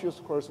lots of issues,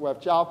 of course. We have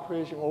job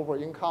creation over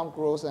income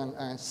growth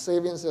and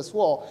savings as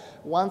well.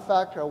 One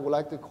factor I would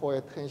like to call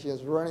attention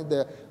is running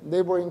the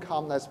labor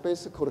income. That's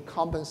basically the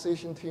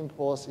compensation to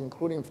employees,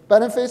 including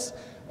benefits,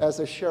 as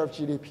a share of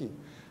GDP.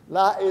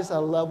 That is a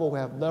level we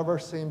have never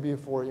seen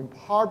before, in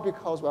part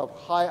because we have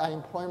high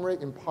unemployment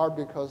rate, in part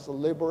because the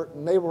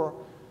labor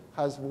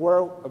has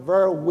a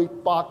very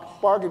weak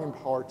bargaining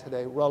power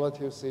today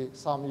relative to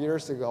some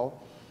years ago.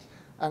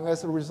 And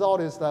as a result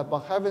is that,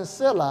 but having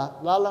said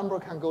that, that number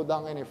can go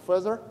down any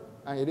further,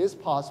 and it is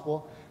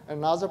possible.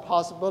 Another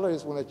possibility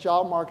is when the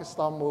job market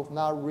start moving,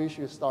 that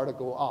ratio start to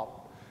go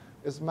up.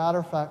 As a matter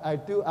of fact, I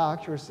do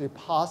actually see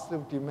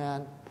positive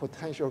demand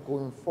potential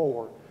going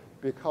forward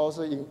because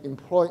of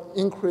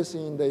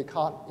increasing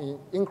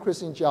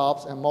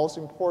jobs, and most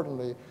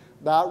importantly,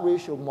 that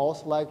ratio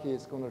most likely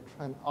is going to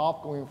trend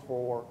up going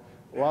forward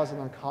rather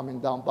than coming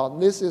down. But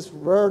this is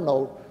very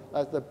low.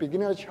 At the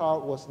beginning of the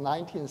chart was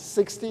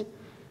 1960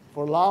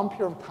 for a long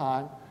period of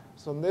time.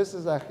 So this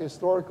is a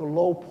historical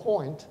low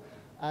point.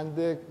 And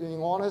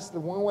being honest,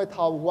 when we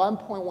talk one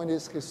point when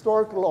it's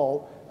historic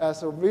low,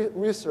 as a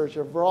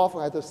researcher, very often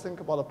I just think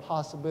about the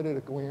possibility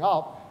of going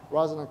up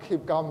rather than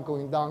keep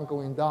going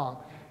down.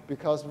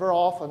 Because very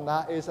often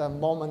that is a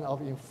moment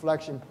of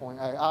inflection point.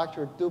 I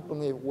actually do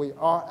believe we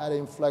are at an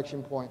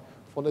inflection point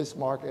for this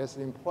market as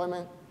the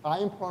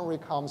unemployment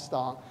rate comes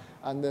down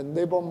and the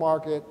labor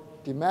market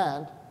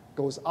demand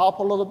goes up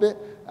a little bit,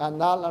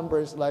 and that number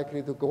is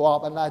likely to go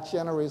up, and that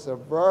generates a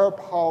very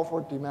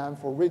powerful demand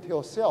for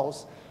retail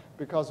sales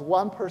because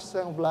 1%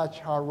 of that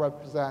chart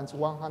represents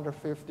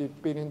 $150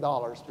 billion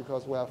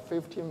because we have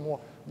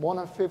more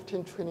than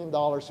 $15 trillion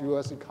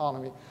US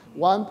economy.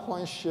 1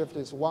 point shift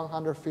is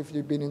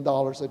 $150 billion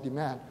of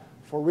demand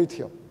for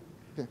retail,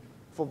 okay,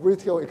 for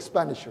retail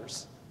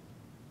expenditures.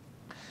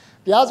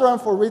 The other one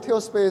for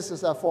retail space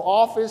is that for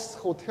office,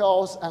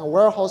 hotels, and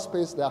warehouse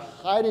space, they're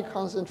highly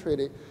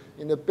concentrated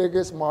in the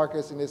biggest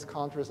markets in this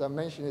country. As I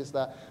mentioned, is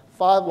that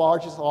 5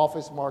 largest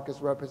office markets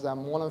represent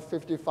more than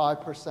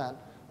 55%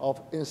 of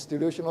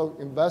institutional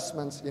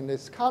investments in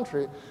this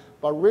country.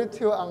 But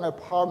retail and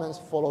apartments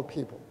follow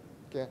people,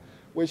 okay?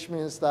 Which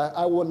means that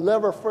I would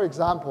never, for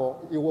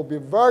example, it will be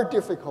very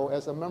difficult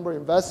as a member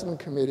investment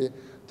committee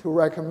to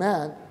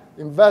recommend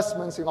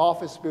investments in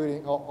office building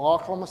in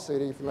Oklahoma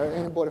City. If there's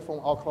anybody from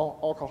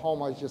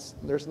Oklahoma,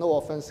 there's no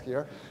offense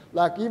here.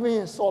 Like even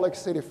in Salt Lake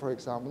City, for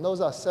example, those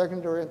are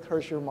secondary and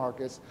tertiary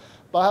markets.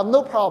 But I have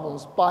no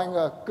problems buying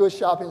a good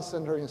shopping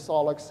center in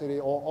Salt Lake City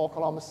or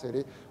Oklahoma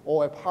City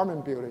or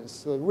apartment buildings.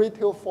 So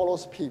retail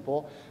follows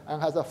people and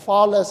has a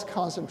far less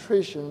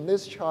concentration.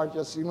 This chart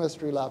just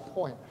illustrates that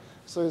point.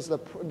 So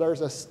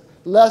there's a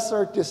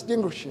lesser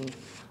distinguishing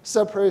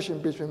separation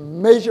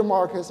between major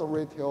markets of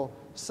retail,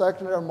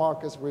 secondary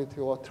markets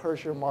retail, or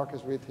tertiary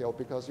markets retail,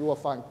 because you will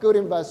find good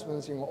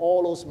investments in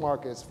all those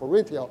markets for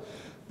retail.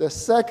 The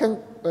second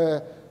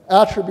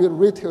attribute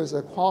retail is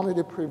that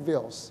quantity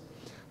prevails.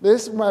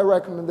 This is my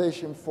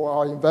recommendation for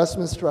our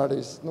investment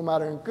strategies, no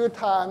matter in good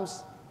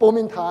times,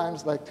 booming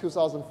times like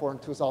 2004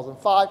 and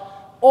 2005,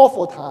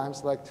 awful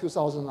times like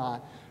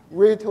 2009.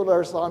 Retail,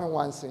 there's only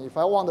one thing. If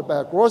I want to buy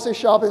a grocery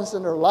shopping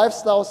center,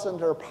 lifestyle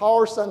center,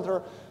 power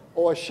center,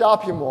 or a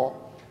shopping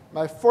mall,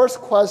 my first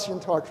question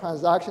to our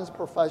transactions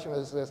professional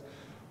is this: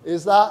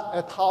 is that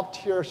a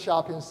top-tier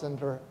shopping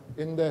center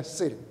in the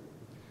city?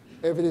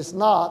 If it is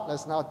not,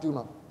 let's not do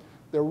it.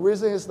 The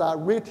reason is that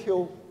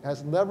retail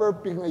has never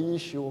been an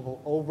issue of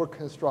over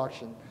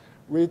construction.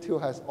 Retail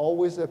has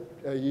always an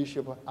issue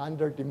of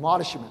under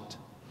demolishment.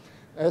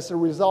 As a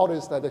result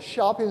is that the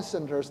shopping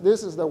centers,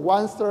 this is the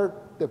 1/3,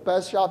 the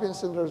best shopping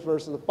centers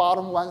versus the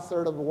bottom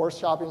 1/3 of the worst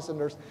shopping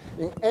centers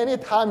in any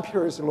time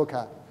periods you look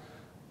at.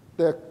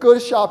 The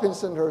good shopping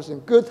centers in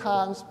good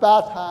times,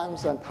 bad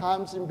times, and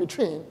times in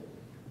between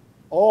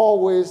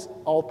always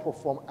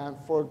outperform, and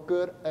for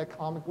good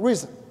economic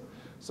reason.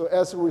 So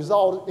as a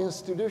result,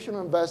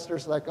 institutional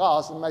investors like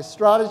us, and my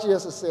strategy,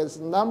 as I said, is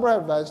the number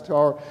of advice to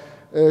our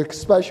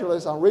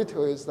specialists on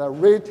retail is that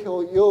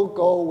retail, you'll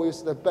go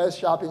with the best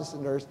shopping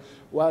centers,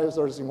 whether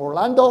it's in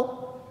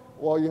Orlando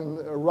or in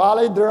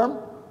Raleigh-Durham,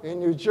 in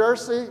New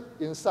Jersey,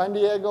 in San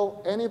Diego,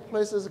 any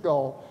places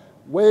go,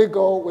 we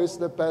go with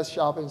the best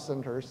shopping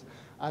centers.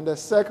 And the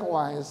second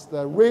one is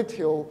the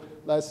retail,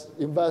 let's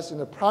invest in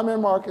the primary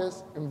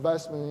markets,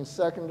 investment in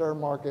secondary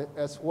market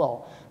as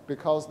well,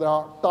 because there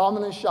are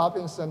dominant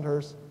shopping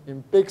centers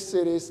in big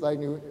cities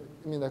like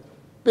the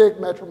big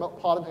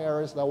metropolitan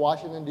areas like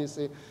Washington,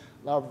 D.C.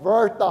 There are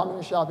very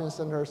dominant shopping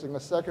centers in the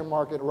second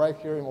market right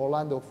here in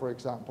Orlando, for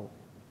example.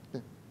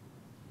 Okay.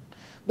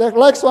 The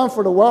next one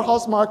for the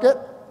warehouse market.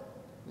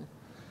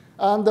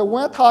 And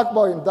when I talk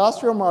about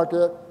industrial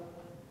market,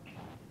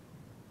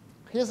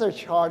 here's a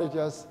chart.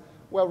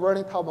 We're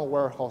really talking about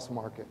warehouse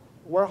market.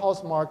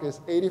 Warehouse market is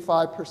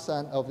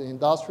 85% of the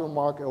industrial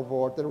market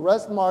overall. The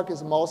rest of the market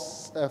is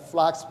most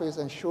flat space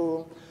and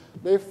showroom.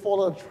 They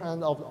follow the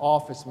trend of the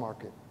office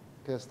market.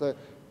 Because the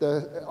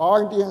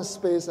R&D and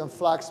space and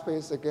flat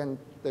space, again,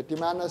 the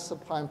demand and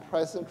supply and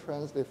pricing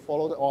trends, they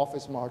follow the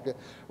office market.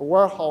 A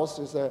warehouse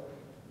is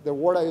the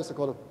word I used to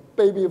call the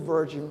baby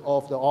version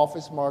of the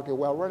office market.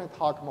 We're really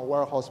talking about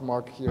warehouse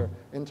market here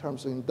in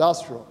terms of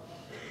industrial.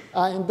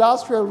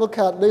 Industrial, look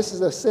at this is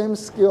the same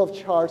scale of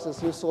charts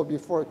as you saw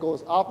before. It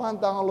goes up and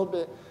down a little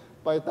bit,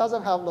 but it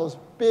doesn't have those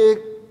big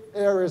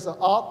areas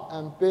of up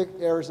and big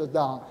areas of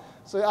down.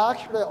 So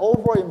actually, the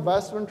overall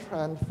investment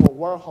trend for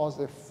warehouse,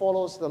 it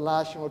follows the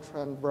national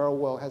trend very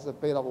well. It has a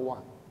beta of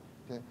 1.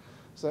 Okay?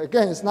 So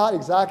again, it's not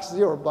exact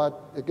 0, but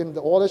again,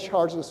 all the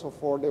charts and so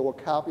forth, they were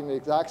capped in the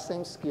exact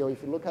same scale.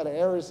 If you look at the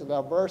areas that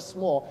are very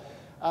small,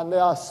 and they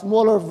are a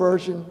smaller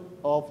version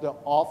of the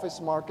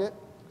office market.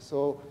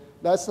 So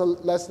that's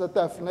the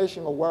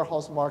definition of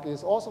warehouse market.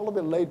 It's also a little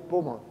bit late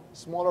boomer,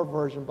 smaller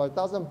version, but it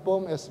doesn't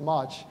boom as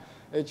much.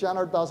 It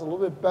generally does a little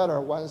bit better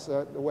once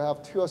we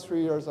have 2 or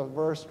 3 years of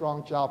very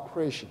strong job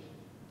creation.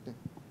 Okay.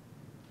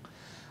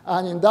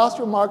 And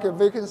industrial market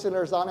vacancy,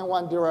 there's only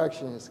one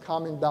direction. It's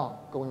coming down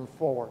going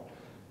forward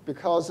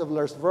because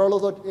there's very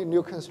little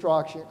new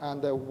construction,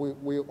 and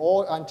we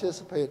all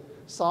anticipate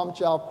some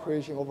job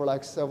creation over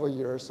like several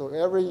years. So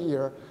every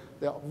year,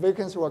 the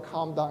vacancy will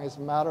come down. It's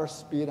a matter of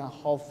speed and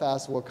how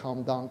fast it will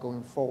come down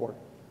going forward.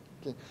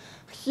 Okay.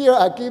 Here,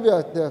 I give you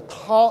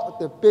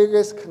the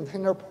biggest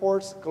container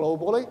ports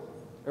globally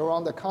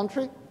around the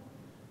country.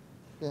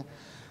 Okay.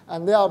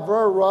 And they are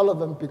very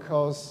relevant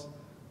because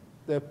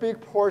the big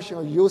portion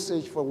of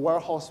usage for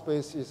warehouse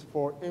space is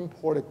for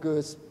imported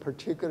goods,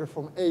 particularly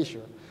from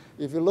Asia.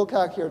 If you look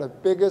at here, the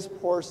biggest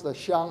ports, the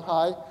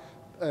Shanghai,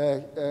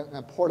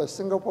 Port of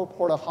Singapore,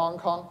 Port of Hong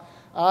Kong.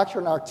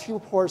 Actually, our 2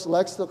 ports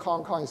next to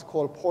Hong Kong is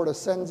called Port of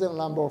Shenzhen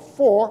number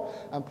 4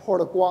 and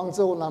Port of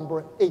Guangzhou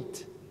number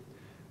 8.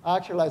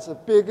 Actually, it's the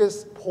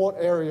biggest port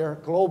area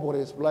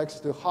globally is next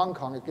to Hong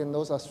Kong. Again,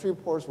 those are 3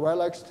 ports right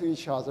next to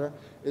each other.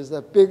 Is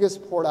the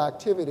biggest port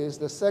activities.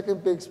 The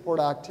second biggest port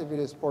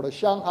activity is Port of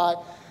Shanghai,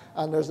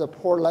 And there's a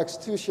port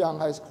next to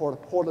Shanghai. It's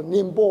called Port of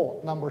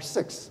Ningbo, number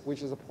 6,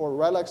 which is a port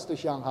right next to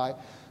Shanghai.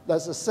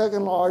 That's the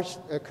second large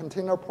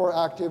container port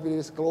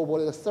activities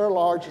globally. The third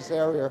largest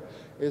area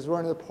is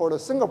running the Port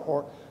of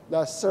Singapore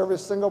that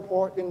service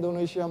Singapore,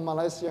 Indonesia,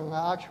 Malaysia, and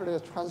actually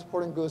is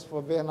transporting goods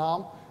for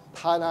Vietnam,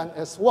 Thailand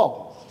as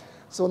well.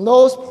 So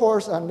those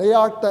ports, and they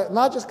are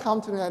not just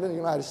come to the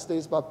United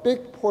States, but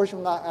big portion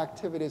of that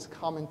activity is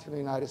coming to the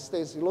United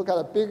States. You look at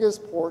the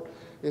biggest port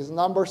is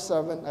number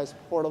 7, as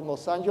Port of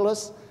Los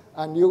Angeles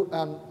and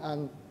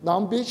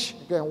Long Beach.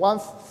 Again, one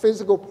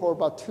physical port,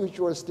 but 2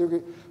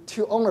 jurisdictions,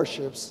 2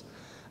 ownerships.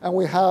 And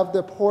we have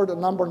the port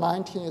number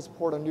 19 is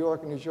Port of New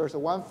York, New Jersey.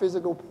 One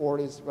physical port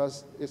is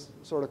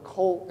sort of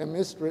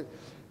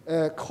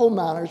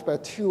co-managed by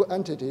 2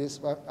 entities,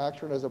 but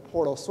actually there's a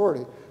port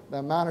authority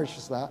that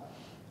manages that.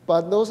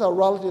 But those are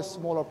relatively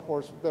smaller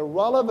ports. The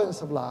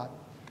relevance of that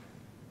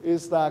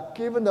is that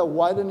given the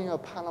widening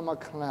of Panama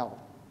Canal,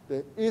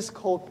 the East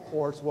Coast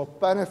ports will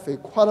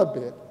benefit quite a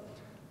bit.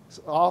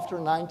 So after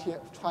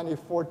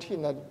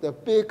 2014, the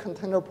big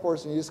container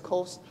ports in the East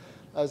Coast,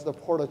 as the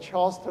Port of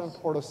Charleston,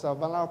 Port of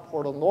Savannah,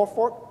 Port of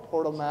Norfolk,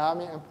 Port of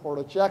Miami, and Port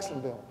of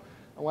Jacksonville.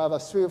 And we have a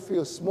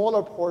few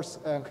smaller ports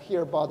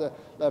here, but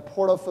the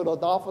Port of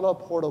Philadelphia,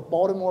 Port of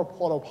Baltimore,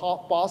 Port of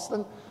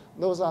Boston.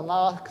 Those are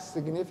not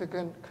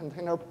significant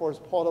container ports.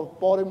 Port of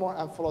Baltimore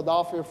and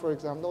Philadelphia, for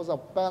example, those are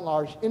very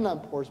large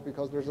inland ports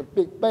because there's a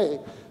big bay.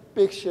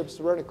 Big ships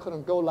really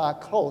couldn't go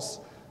that close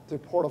to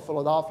Port of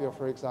Philadelphia,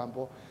 for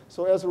example.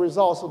 So as a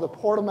result, so the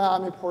Port of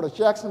Miami, Port of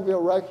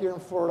Jacksonville right here in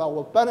Florida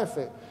will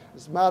benefit.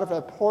 As a matter of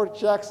fact, Port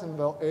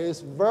Jacksonville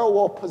is very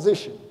well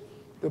positioned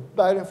to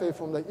benefit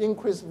from the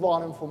increased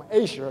volume from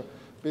Asia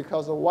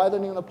because of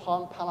widening the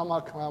Panama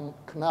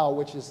Canal,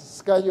 which is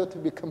scheduled to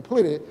be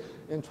completed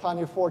in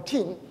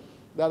 2014,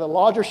 that the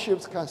larger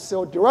ships can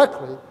sail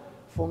directly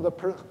from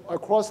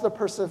across the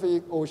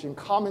Pacific Ocean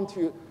coming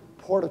to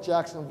Port of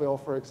Jacksonville,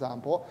 for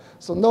example.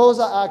 So those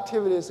are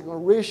activities that are going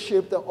to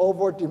reshape the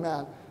overall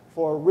demand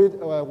for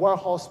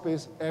warehouse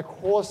space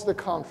across the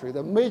country.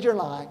 The major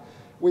line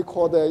we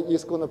call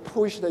is going to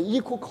push the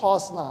equal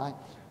cost line,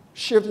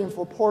 shifting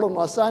from Port of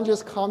Los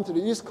Angeles come to the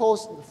East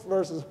Coast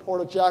versus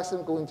Port of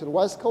Jackson going to the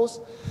West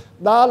Coast.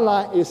 That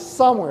line is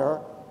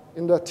somewhere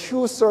in the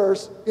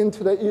 2/3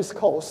 into the East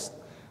Coast.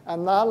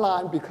 And that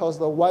line, because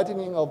the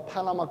widening of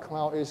Panama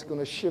Canal, is going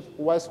to shift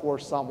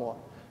westward somewhat.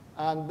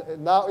 And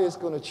that is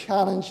going to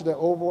challenge the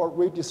overall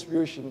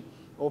redistribution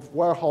of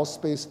warehouse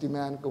space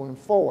demand going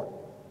forward.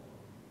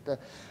 Okay.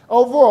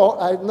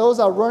 Overall, those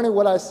are running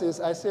what I see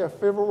is I see a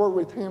favorable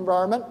return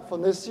environment for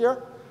this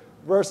year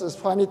versus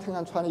 2010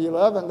 and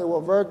 2011. There were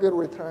very good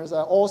returns.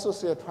 I also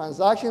see a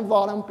transaction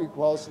volume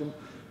because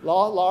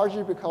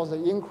largely because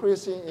of the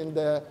increasing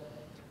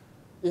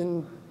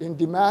in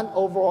demand,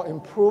 overall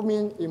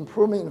improvement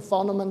in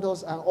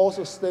fundamentals, and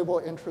also stable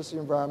interest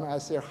environment. I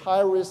see a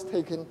high risk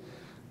taken.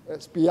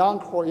 It's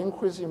beyond core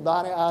increase in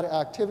value-added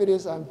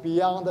activities and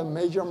beyond the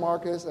major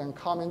markets and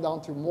coming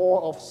down to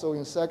more of so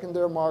in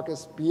secondary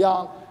markets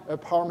beyond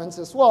apartments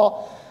as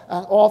well.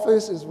 And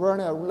office is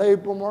running a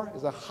late boomer.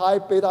 It's a high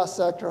beta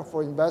sector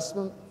for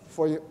investment,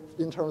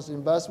 in terms of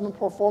investment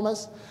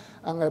performance.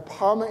 And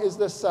apartment is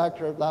the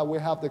sector that we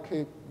have to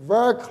keep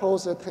very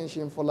close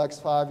attention for the next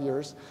 5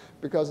 years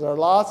because there are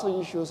lots of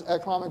issues.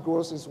 Economic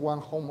growth is one,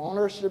 home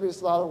ownership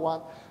is the other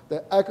one.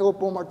 The echo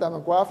boomer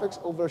demographics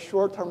over the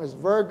short term is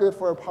very good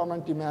for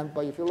apartment demand,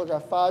 but if you look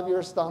at 5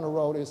 years down the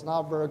road, it's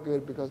not very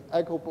good because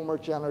echo boomer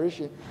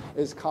generation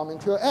is coming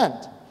to an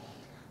end.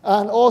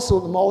 And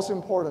also the most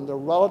important, the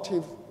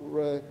relative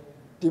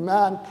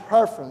demand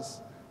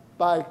preference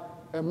by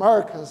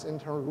Americans in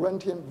terms of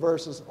renting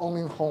versus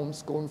owning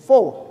homes going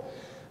forward.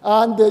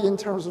 And in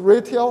terms of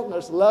retail,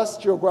 there's less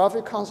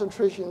geographic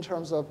concentration in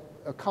terms of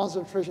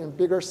concentration in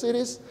bigger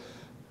cities,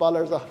 but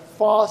there's a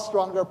far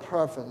stronger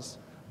preference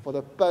for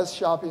the best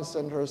shopping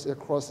centers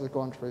across the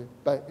country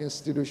by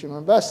institutional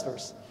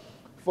investors.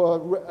 For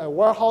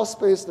warehouse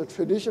space, the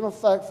traditional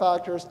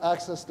factors,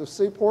 access to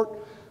seaport,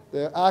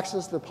 the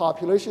access to the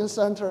population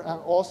center,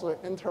 and also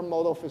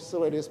intermodal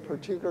facilities,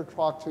 particular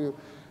truck to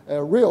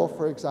rail,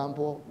 for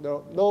example.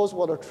 Those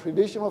were the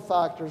traditional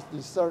factors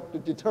to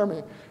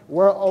determine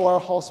where our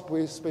warehouse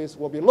space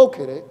will be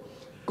located.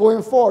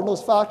 Going forward,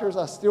 those factors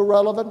are still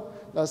relevant.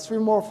 There's 3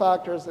 more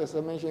factors, as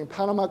I mentioned.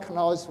 Panama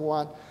Canal is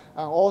one,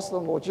 and also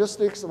the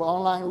logistics of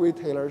online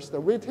retailers. The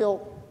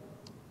retail,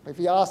 if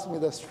you ask me,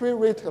 there's 3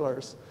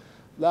 retailers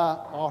that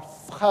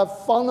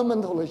have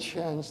fundamentally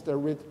changed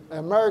the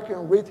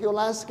American retail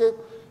landscape.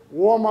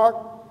 Walmart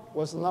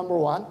was number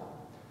 1.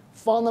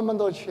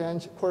 Fundamental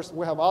change, of course,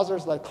 we have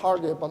others like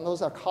Target, but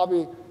those are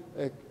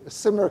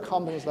similar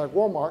companies like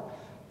Walmart.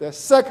 The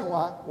second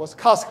one was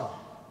Costco.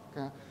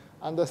 Okay?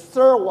 And the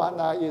third one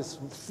that is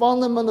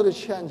fundamentally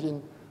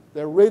changing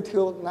the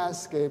retail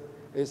landscape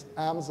is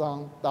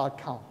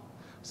Amazon.com.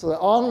 So the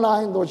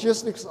online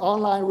logistics,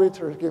 online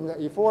retailers,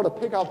 if we were to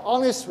pick up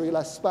only 3,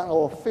 let's spend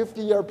over a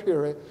 50-year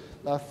period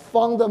that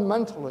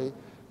fundamentally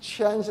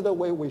changed the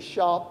way we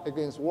shop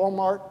against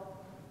Walmart.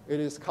 It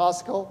is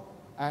Costco,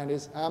 and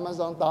it's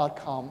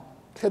Amazon.com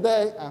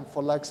today and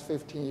for the next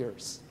 15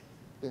 years.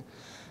 Okay?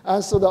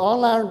 And so the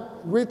online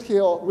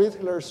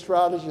retailer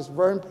strategy is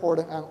very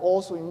important, and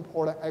also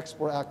important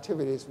export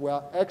activities. We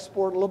are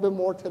export a little bit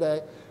more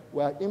today.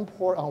 We are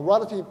import on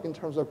relative in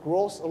terms of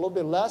growth a little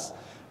bit less.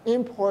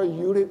 Import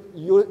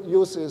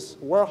uses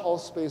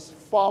warehouse space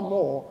far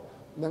more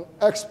than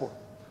export.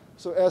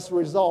 So as a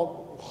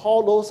result,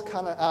 how those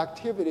kind of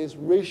activities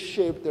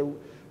reshape the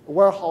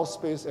warehouse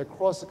space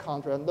across the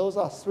country. And those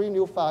are three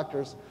new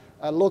factors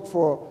I look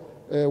for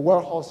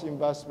warehouse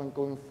investment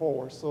going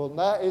forward. So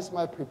that is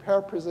my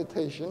prepared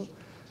presentation.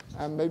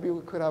 And maybe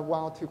we could have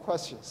one or two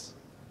questions.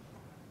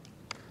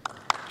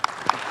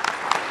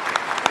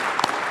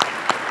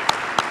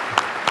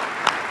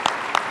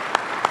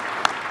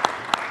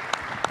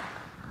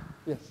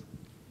 Yes. Is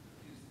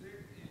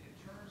there, in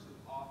terms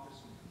of office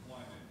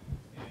employment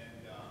and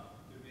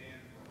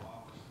demand for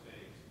office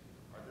space,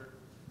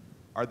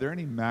 are there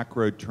any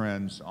macro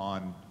trends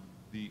on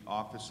the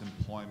office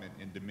employment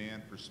and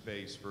demand for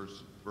space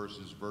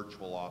versus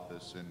virtual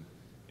office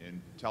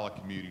and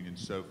telecommuting and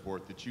so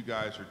forth that you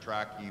guys are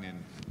tracking,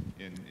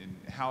 and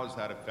how is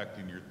that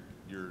affecting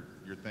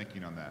your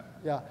thinking on that?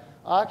 Yeah,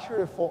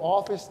 actually for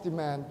office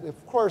demand,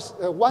 of course,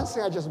 one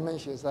thing I just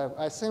mentioned is that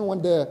I think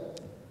when the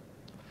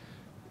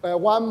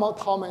one more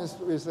comment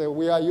is that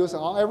we are using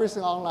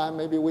everything online.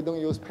 Maybe we don't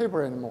use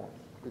paper anymore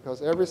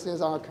because everything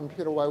is on a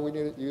computer. Why we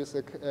need to use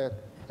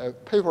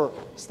paper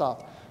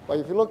stuff? But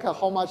if you look at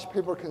how much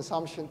paper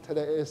consumption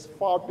today is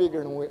far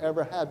bigger than we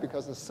ever had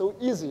because it's so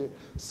easy,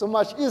 so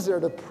much easier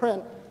to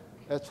print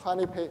a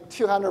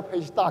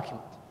 200-page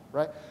document,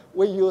 right?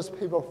 We use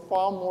paper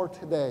far more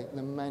today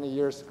than many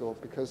years ago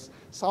because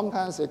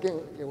sometimes,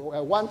 again,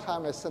 at one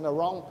time I sent a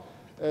wrong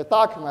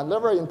document. I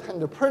never intended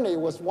to print it. It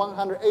was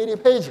 180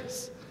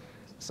 pages.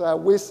 So I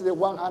wasted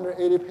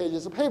 180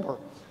 pages of paper.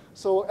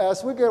 So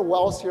as we get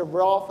wealthier,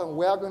 very often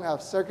we are going to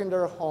have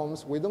secondary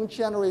homes. We don't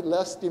generate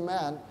less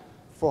demand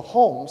for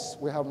homes.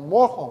 We have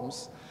more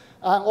homes.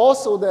 And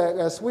also that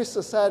as we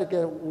society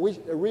get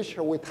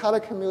richer, with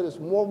telecommuting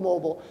more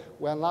mobile,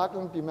 we are not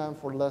going to demand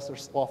for lesser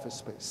office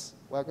space.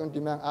 We are going to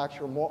demand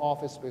actually more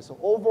office space. So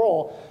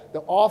overall, the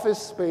office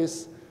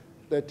space,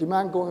 the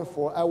demand going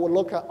forward, I would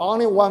look at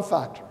only one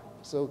factor.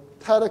 So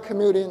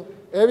telecommuting,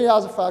 every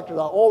other factor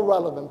are all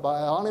relevant, but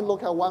I only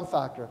look at one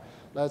factor.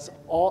 That's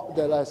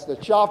the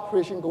job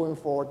creation going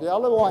forward. The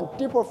other one,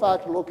 deeper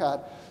factor to look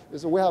at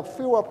is we have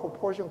fewer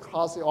proportion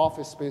class A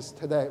office space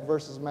today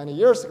versus many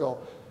years ago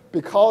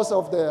because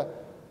of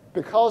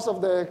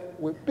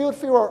we build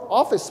fewer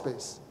office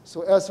space.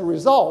 So as a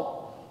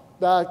result,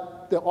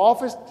 that the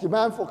office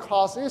demand for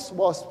class A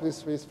small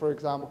space, for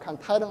example, can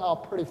tighten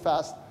up pretty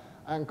fast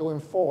and going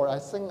forward. I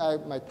think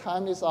my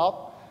time is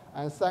up,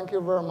 and thank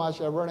you very much.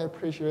 I really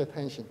appreciate your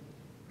attention.